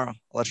know tomorrow.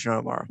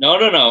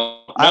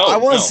 No. I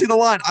want to no. see the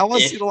line. I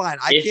want to If- see the line.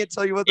 I if- can't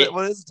tell you what it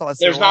is until I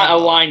see There's the line. not a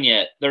though. line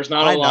yet. There's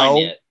not I a line know.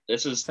 yet.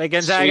 This is Say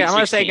Gonzaga. Sweet I'm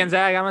going to say 16.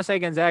 Gonzaga. I'm going to say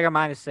Gonzaga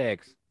 -6.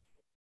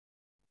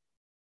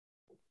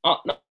 Oh,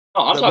 no,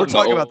 I'm We're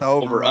talking about about the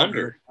over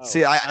under. Oh.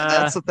 See,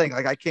 that's the thing.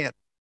 Like, I can't.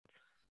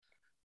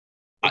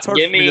 It's hard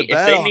Give for me me to if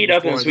bet they on meet the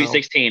up in score, Sweet though.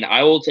 16,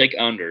 I will take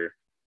under.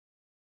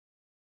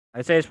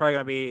 I'd say it's probably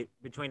going to be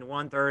between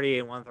 130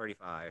 and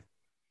 135.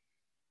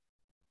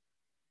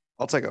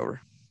 I'll take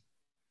over.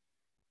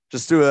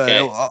 Just do a. Okay.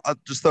 I'll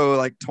just throw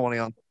like 20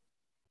 on.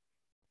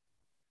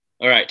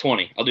 All right,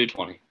 20. I'll do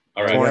 20.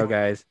 All There you right. go,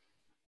 guys.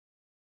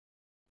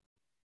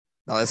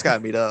 No, it's got to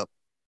meet up.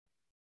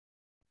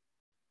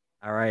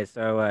 All right,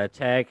 so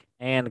Tech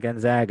and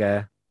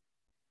Gonzaga.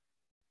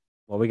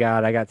 Well,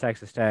 I got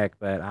Texas Tech,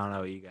 but I don't know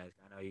what you guys.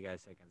 I know you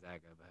guys say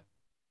Gonzaga, but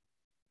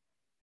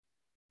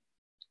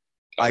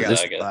I got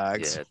Gonzaga.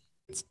 Zags.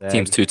 Yeah,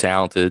 team's Zags. too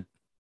talented,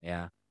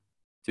 Yeah,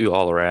 too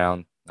all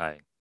around.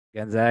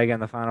 Gonzaga in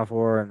the Final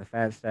Four in the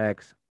Fat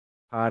Stacks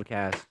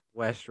podcast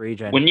West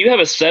region. When you have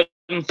a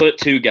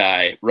 7'2"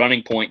 guy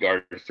running point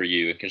guard for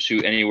you and can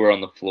shoot anywhere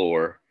on the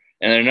floor,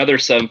 and then another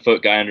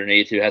 7-foot guy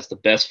underneath who has the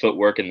best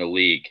footwork in the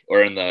league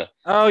or in the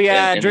Oh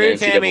yeah, in Drew the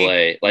Timmy.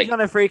 NCAA, He's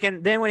gonna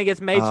freaking then when he gets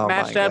Oh,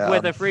 matched my up with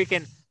a God.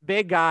 freaking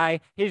big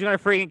guy, he's gonna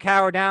freaking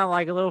cower down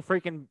like a little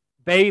freaking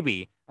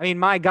baby. I mean,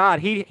 my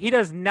God, he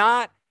does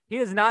not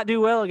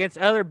do well against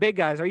other big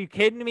guys. Are you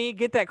kidding me?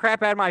 Get that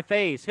crap out of my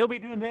face. He'll be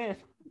doing this.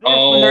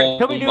 He'll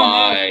be doing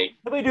my.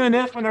 He'll be doing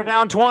this when they're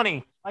down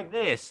 20, like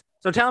this.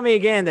 So tell me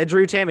again that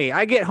Drew Timmy.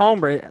 I get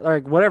Homer,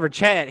 like whatever,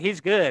 Chet, he's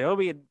good. He'll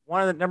be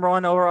one of the number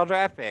 1 overall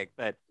draft pick.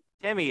 But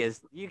Timmy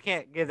you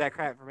can't give that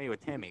crap for me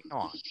with Timmy. Come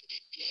on.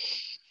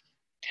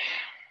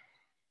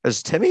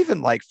 Has Tim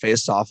even like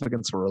faced off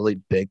against a really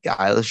big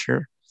guy this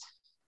year?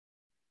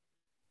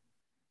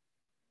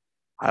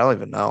 I don't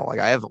even know. Like,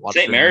 I haven't watched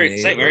St. very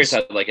Mary's many of those.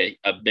 had like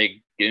a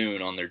big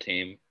goon on their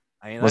team.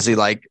 I mean, Was he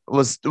like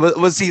was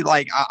he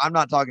like? I'm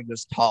not talking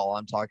just tall.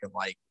 I'm talking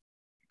like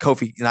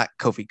Kofi, not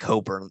Kofi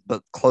Coburn,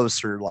 but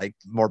closer, like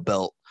more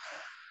built.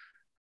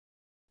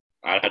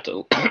 I'd have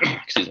to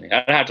excuse me.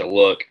 I'd have to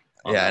look.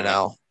 on Yeah, I that.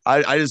 know.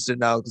 I just didn't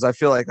know because I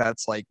feel like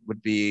that's like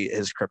would be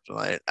his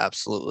kryptonite.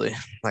 Absolutely.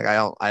 Like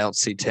I don't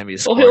see Timmy Well,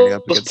 scoring he'll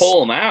up just against.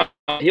 pull him out.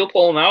 He'll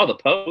pull him out of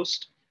the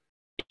post.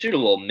 Shoot a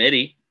little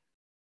midi.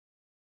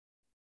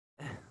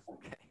 Okay.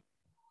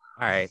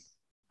 All right.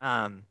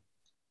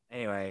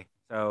 Anyway,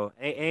 so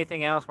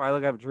anything else while I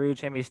look up Drew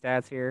Timmy's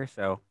stats here?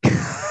 So.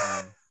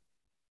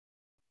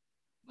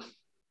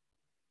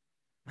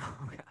 Oh,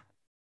 God.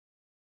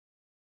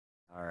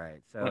 All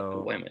right.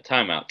 So. Wait a minute.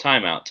 Timeout.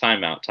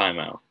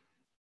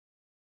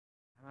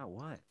 How about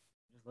what?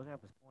 Just looking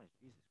up his points.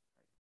 Jesus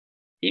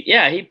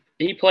Christ.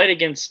 He played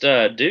against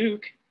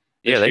Duke.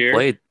 Yeah, this they year.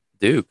 played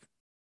Duke,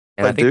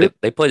 and I Played think Duke?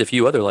 they played a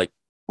few other like.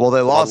 Well,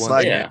 they lost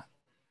ones. that Yeah, game.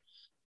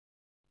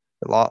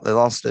 They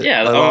lost it.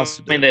 yeah. They lost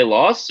I it. mean, they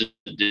lost to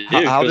Duke.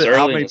 How It was did-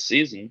 how early many- in the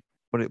season.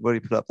 What did he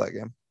put up that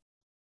game?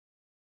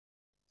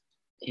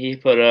 He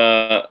put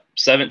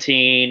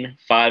 17,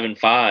 5 and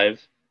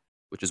 5,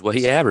 Which is what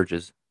he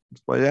averages.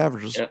 That's what he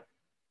averages. Yeah.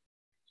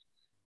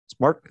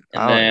 Smart.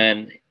 and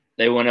then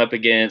they went up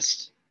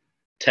against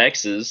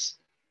Texas,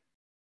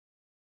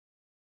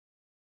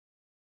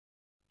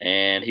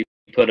 and he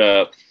put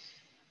up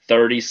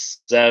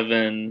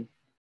 37,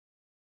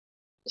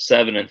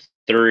 7 and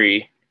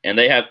 3, and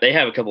they have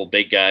a couple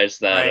big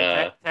guys All that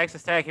right.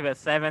 Texas Tech about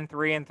 7,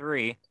 3 and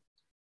 3.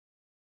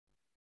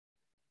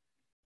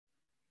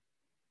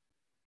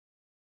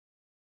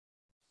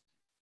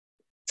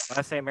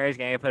 Last St. Mary's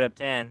game, he put up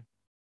 10.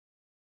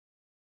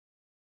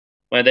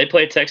 when they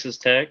played Texas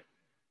Tech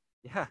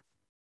Yeah.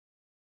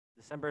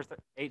 December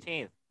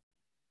 18th.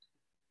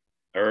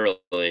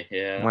 early.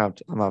 Yeah, I'm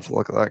gonna have to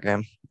look at that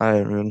game. I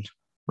didn't even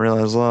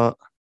realize that.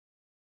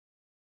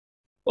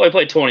 well, he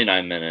played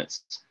 29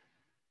 minutes,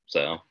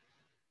 so.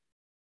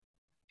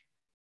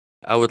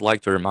 I would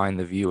like to remind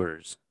the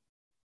viewers,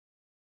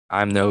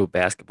 I'm no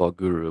basketball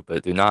guru,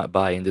 but do not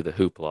buy into the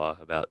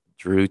hoopla about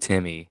Drew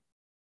Timmy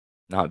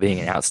not being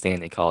an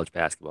outstanding college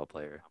basketball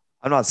player.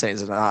 I'm not saying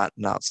he's not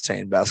an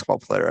outstanding basketball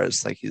player. I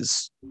just think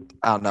he's.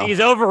 I don't know. He's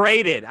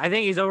overrated. I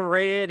think he's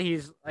overrated.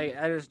 He's like,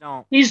 I just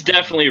don't. He's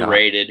definitely Not-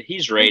 rated.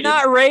 He's He's rated.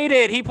 not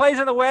rated. He plays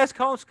in the West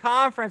Coast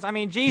Conference. I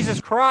mean,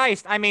 Jesus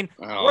Christ. I mean,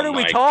 Oh, what are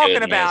we my talking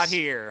goodness. about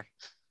here?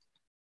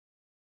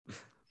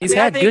 He's mean,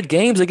 I had think- good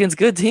games against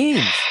good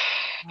teams.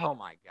 Oh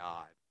my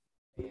God.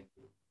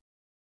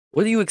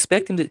 What do you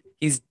expect him to?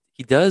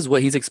 He does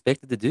what he's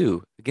expected to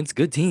do against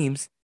good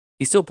teams.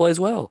 He still plays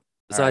well. All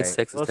Besides right,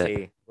 Texas we'll Tech,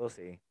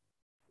 see.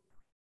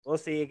 We'll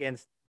see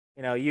against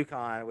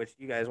UConn, which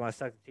you guys want to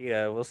suck the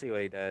Tito. We'll see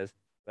what he does.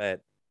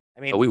 But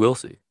I mean, we will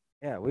see.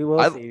 yeah, we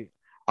will see.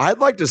 I'd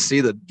like to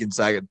see the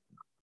Gonzaga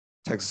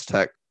Texas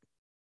Tech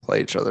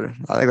play each other.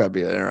 I think that'd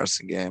be an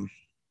interesting game.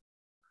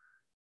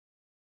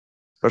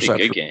 Especially Be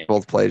a after good game.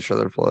 both play each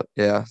other.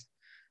 Yeah.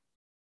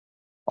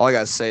 All I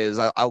gotta say is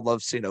I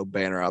love seeing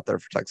O'Banner out there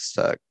for Texas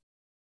Tech.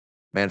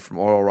 Man from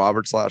Oral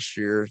Roberts last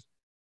year.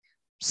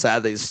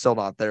 Sad that he's still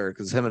not there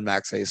because him and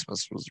Max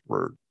Asmus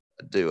were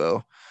a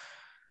duo.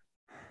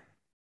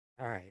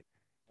 All right.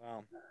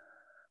 Well,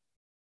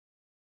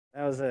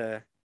 that was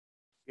a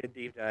good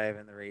deep dive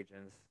in the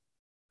regions.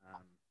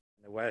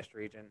 In the West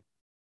region, I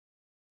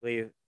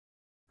believe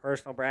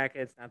personal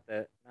brackets, not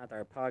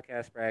our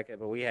podcast bracket,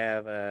 but we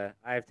have I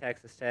have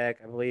Texas Tech.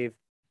 I believe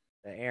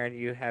that Aaron,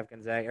 you have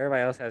Gonzaga.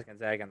 Everybody else has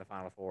Gonzaga in the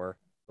Final Four.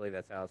 I believe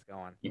that's how it's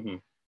going. Mm-hmm.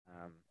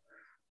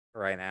 For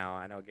right now,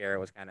 I know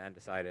Garrett was kind of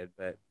undecided,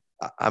 but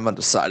I'm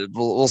undecided.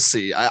 We'll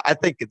see. I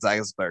think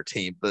Gonzaga's a better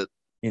team, but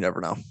you never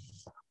know.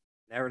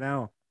 Never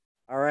know.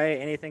 All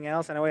right. Anything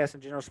else? I know we have some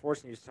general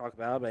sports news to talk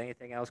about, but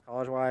anything else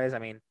college wise? I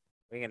mean,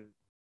 we can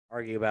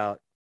argue about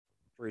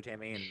Drew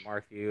Timmy and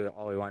Mark Few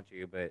all we want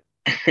to, but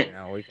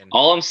we can.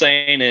 All I'm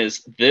saying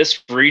is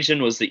this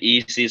region was the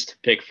easiest to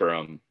pick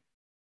from.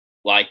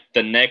 Like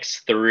the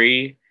next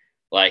three,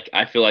 like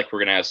I feel like we're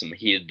gonna have some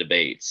heated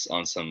debates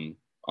on some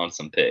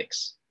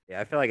picks. Yeah,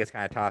 I feel like it's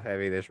kind of top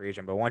heavy this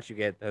region, but once you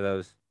get to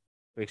those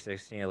Week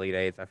 16 Elite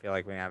Eights, I feel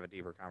like we can have a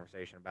deeper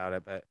conversation about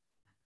it. But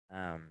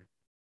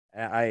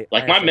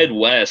my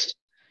Midwest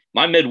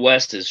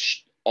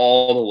is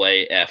all the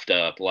way effed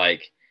up.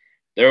 Like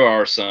there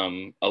are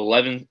some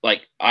 11,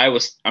 like I'm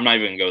not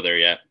even gonna go there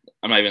yet.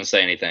 I'm not even gonna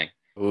say anything.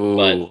 Ooh.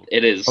 But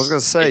it is. I was gonna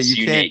say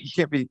you unique.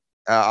 can't be.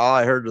 All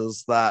I heard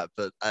was that,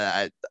 but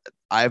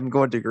I'm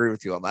going to agree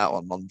with you on that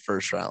one on the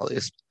first round at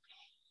least.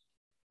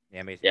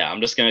 Yeah, me too. Yeah,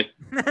 I'm just gonna.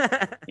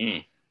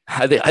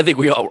 I think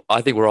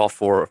we're all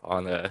for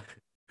on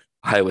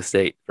Iowa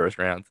State first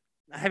round.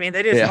 I mean,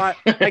 they just fought,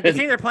 like the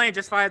team they're playing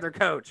just fired their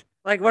coach.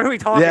 Like, what are we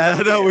talking about?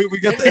 Yeah, no, we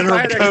got the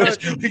interim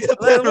coach.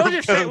 We'll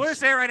just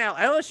say it right now.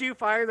 LSU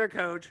fired their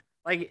coach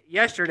like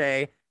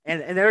yesterday,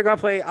 and they're going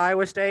to play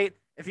Iowa State.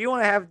 If you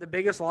want to have the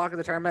biggest lock of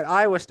the tournament,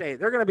 Iowa State,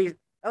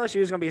 LSU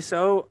is going to be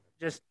so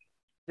just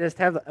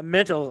have a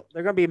mental.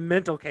 They're going to be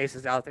mental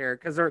cases out there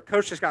because their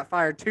coach just got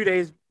fired 2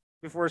 days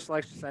before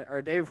selection or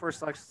a day before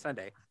selection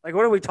Sunday. Like,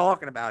 what are we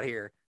talking about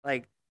here?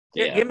 Like,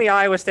 give me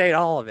Iowa State,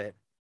 all of it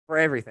for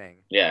everything.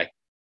 Yeah.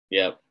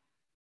 Yep.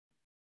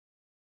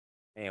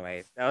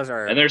 Anyway, that was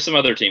our. And there's some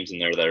other teams in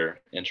there that are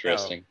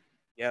interesting.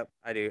 Yep,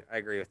 I do. I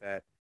agree with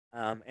that.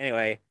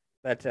 Anyway,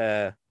 but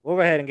we'll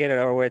go ahead and get it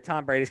over with.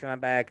 Tom Brady's coming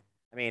back.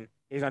 I mean,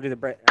 he's gonna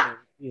do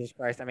Jesus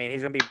Christ. I mean,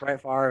 he's gonna be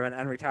Brett Favre and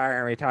unretire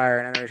and retire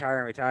and unretire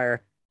and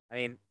retire. I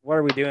mean, what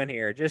are we doing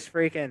here? Just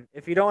freaking.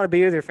 If you don't want to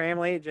be with your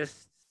family,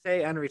 just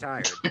stay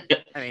unretired.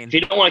 I mean, if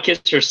you don't want to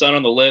kiss your son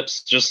on the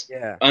lips, just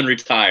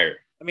unretire.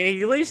 I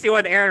mean, at least he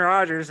wasn't Aaron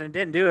Rodgers and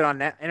didn't do it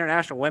on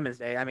International Women's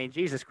Day. I mean,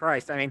 Jesus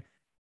Christ. I mean,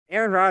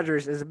 Aaron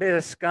Rodgers is a bit of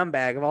a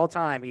scumbag of all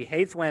time. He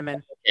hates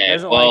women. He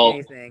doesn't like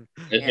anything.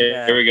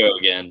 Here we go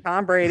again.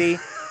 Tom Brady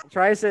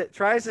tries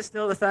to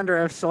steal the thunder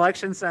of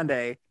Selection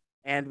Sunday,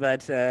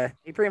 but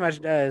he pretty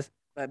much does.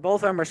 But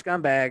both of them are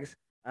scumbags.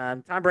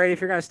 Tom Brady,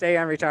 if you're going to stay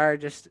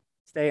unretired, just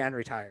stay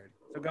unretired.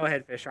 So go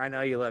ahead, Fisher. I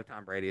know you love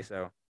Tom Brady,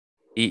 so.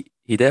 He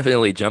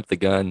definitely jumped the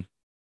gun,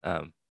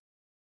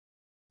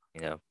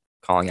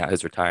 calling out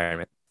his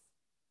retirement.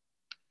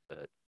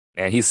 But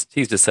man, he's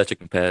just such a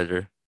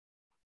competitor.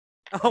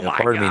 Oh my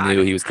part God! of me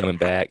knew he was coming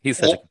back. He's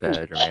such a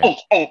competitor, man.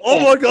 Oh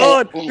my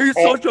God! He's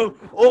such a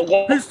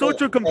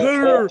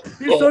competitor.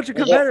 He's such a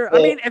competitor. I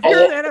mean, if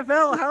you're in the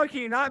NFL, how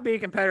can you not be a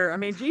competitor? I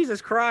mean, Jesus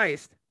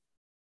Christ!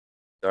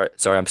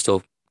 Sorry, I'm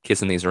still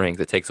kissing these rings.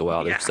 It takes a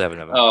while. There's 7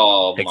 of them.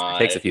 Oh it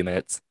takes a few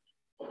minutes.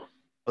 Well,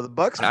 the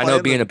Bucks. I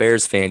know, being a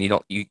Bears fan,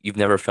 you've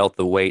never felt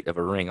the weight of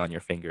a ring on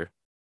your finger.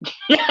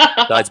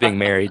 Besides being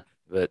married,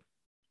 but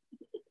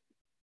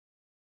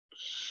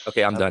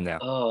okay, I'm done now.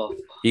 Oh.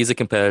 He's a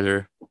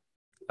competitor.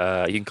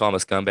 You can call him a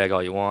scumbag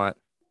all you want.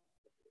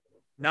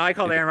 No, I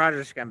called Aaron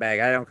Rodgers a scumbag.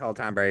 I don't call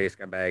Tom Brady a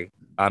scumbag.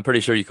 I'm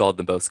pretty sure you called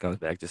them both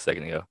scumbags just a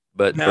second ago.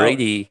 But no.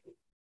 Brady,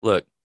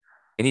 look,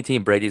 any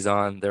team Brady's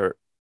on, they're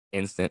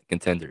instant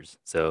contenders.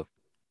 So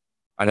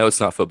I know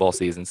it's not football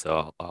season,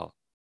 so I'll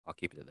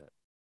keep it at that.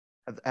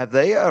 Have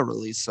they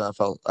released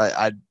NFL?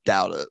 I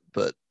doubt it,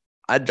 but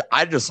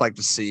I'd just like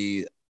to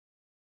see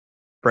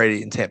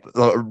Brady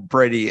and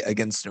Brady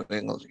against New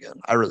England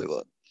again. I really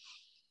would.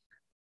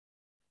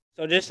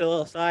 So just a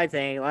little side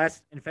thing.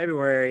 In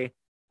February,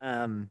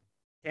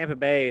 Tampa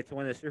Bay to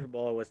win the Super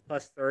Bowl was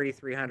plus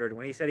 3,300.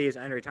 When he said he was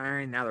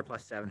unretiring, now they're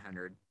plus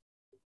 700.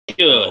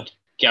 Good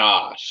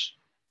gosh.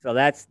 So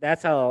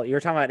that's how you're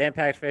talking about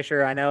impact,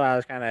 Fisher. I know I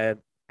was kind of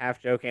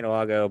half joking a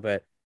while ago,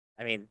 but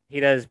I mean, he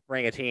does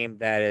bring a team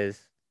that is,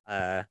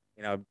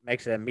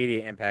 makes an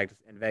immediate impact,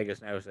 and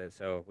Vegas knows it.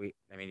 So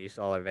you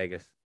saw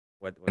Vegas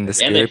what And the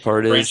they're And scary they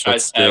part is franchise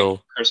that's tag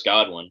still Chris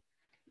Godwin.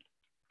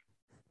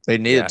 They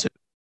needed Yeah. to.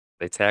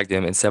 they tagged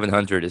him, and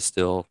 700 is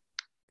still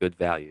good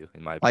value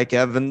in my opinion. Mike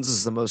Evans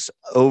is the most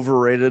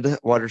overrated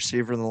wide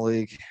receiver in the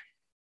league.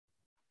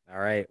 All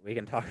right, we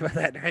can talk about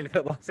that during the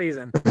football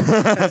season.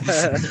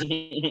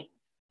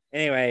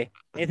 Anyway,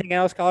 anything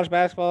else? College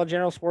basketball,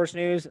 general sports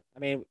news. I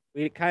mean,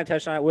 we kind of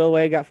touched on it. Will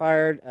Wade got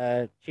fired,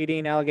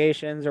 cheating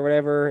allegations or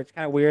whatever. It's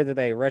kind of weird that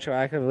they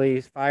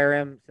retroactively fire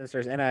him since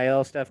there's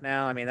NIL stuff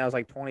now. I mean, that was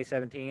like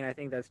 2017. I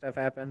think that stuff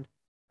happened.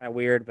 Kind of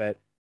weird, but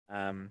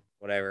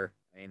whatever.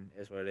 I mean,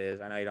 is what it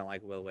is. I know you don't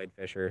like Will Wade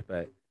Fisher,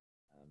 but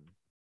I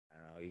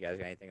don't know. You guys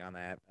got anything on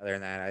that? Other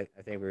than that,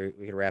 I think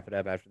we could wrap it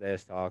up after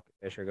this talk.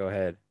 Fisher, go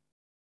ahead.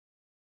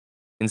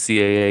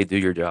 NCAA, do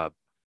your job.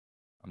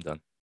 I'm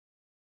done.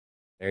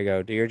 There you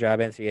go. Do your job,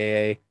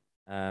 NCAA.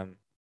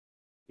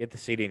 Get the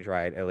seatings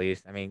right, at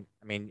least. I mean,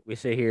 we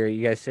sit here.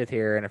 You guys sit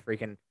here in a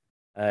freaking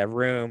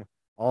room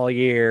all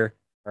year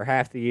or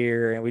half the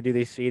year, and we do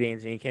these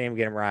seatings, and you can't even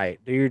get them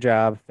right. Do your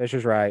job.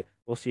 Fisher's right.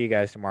 We'll see you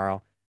guys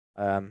tomorrow.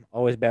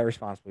 Always bet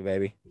responsibly,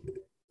 baby.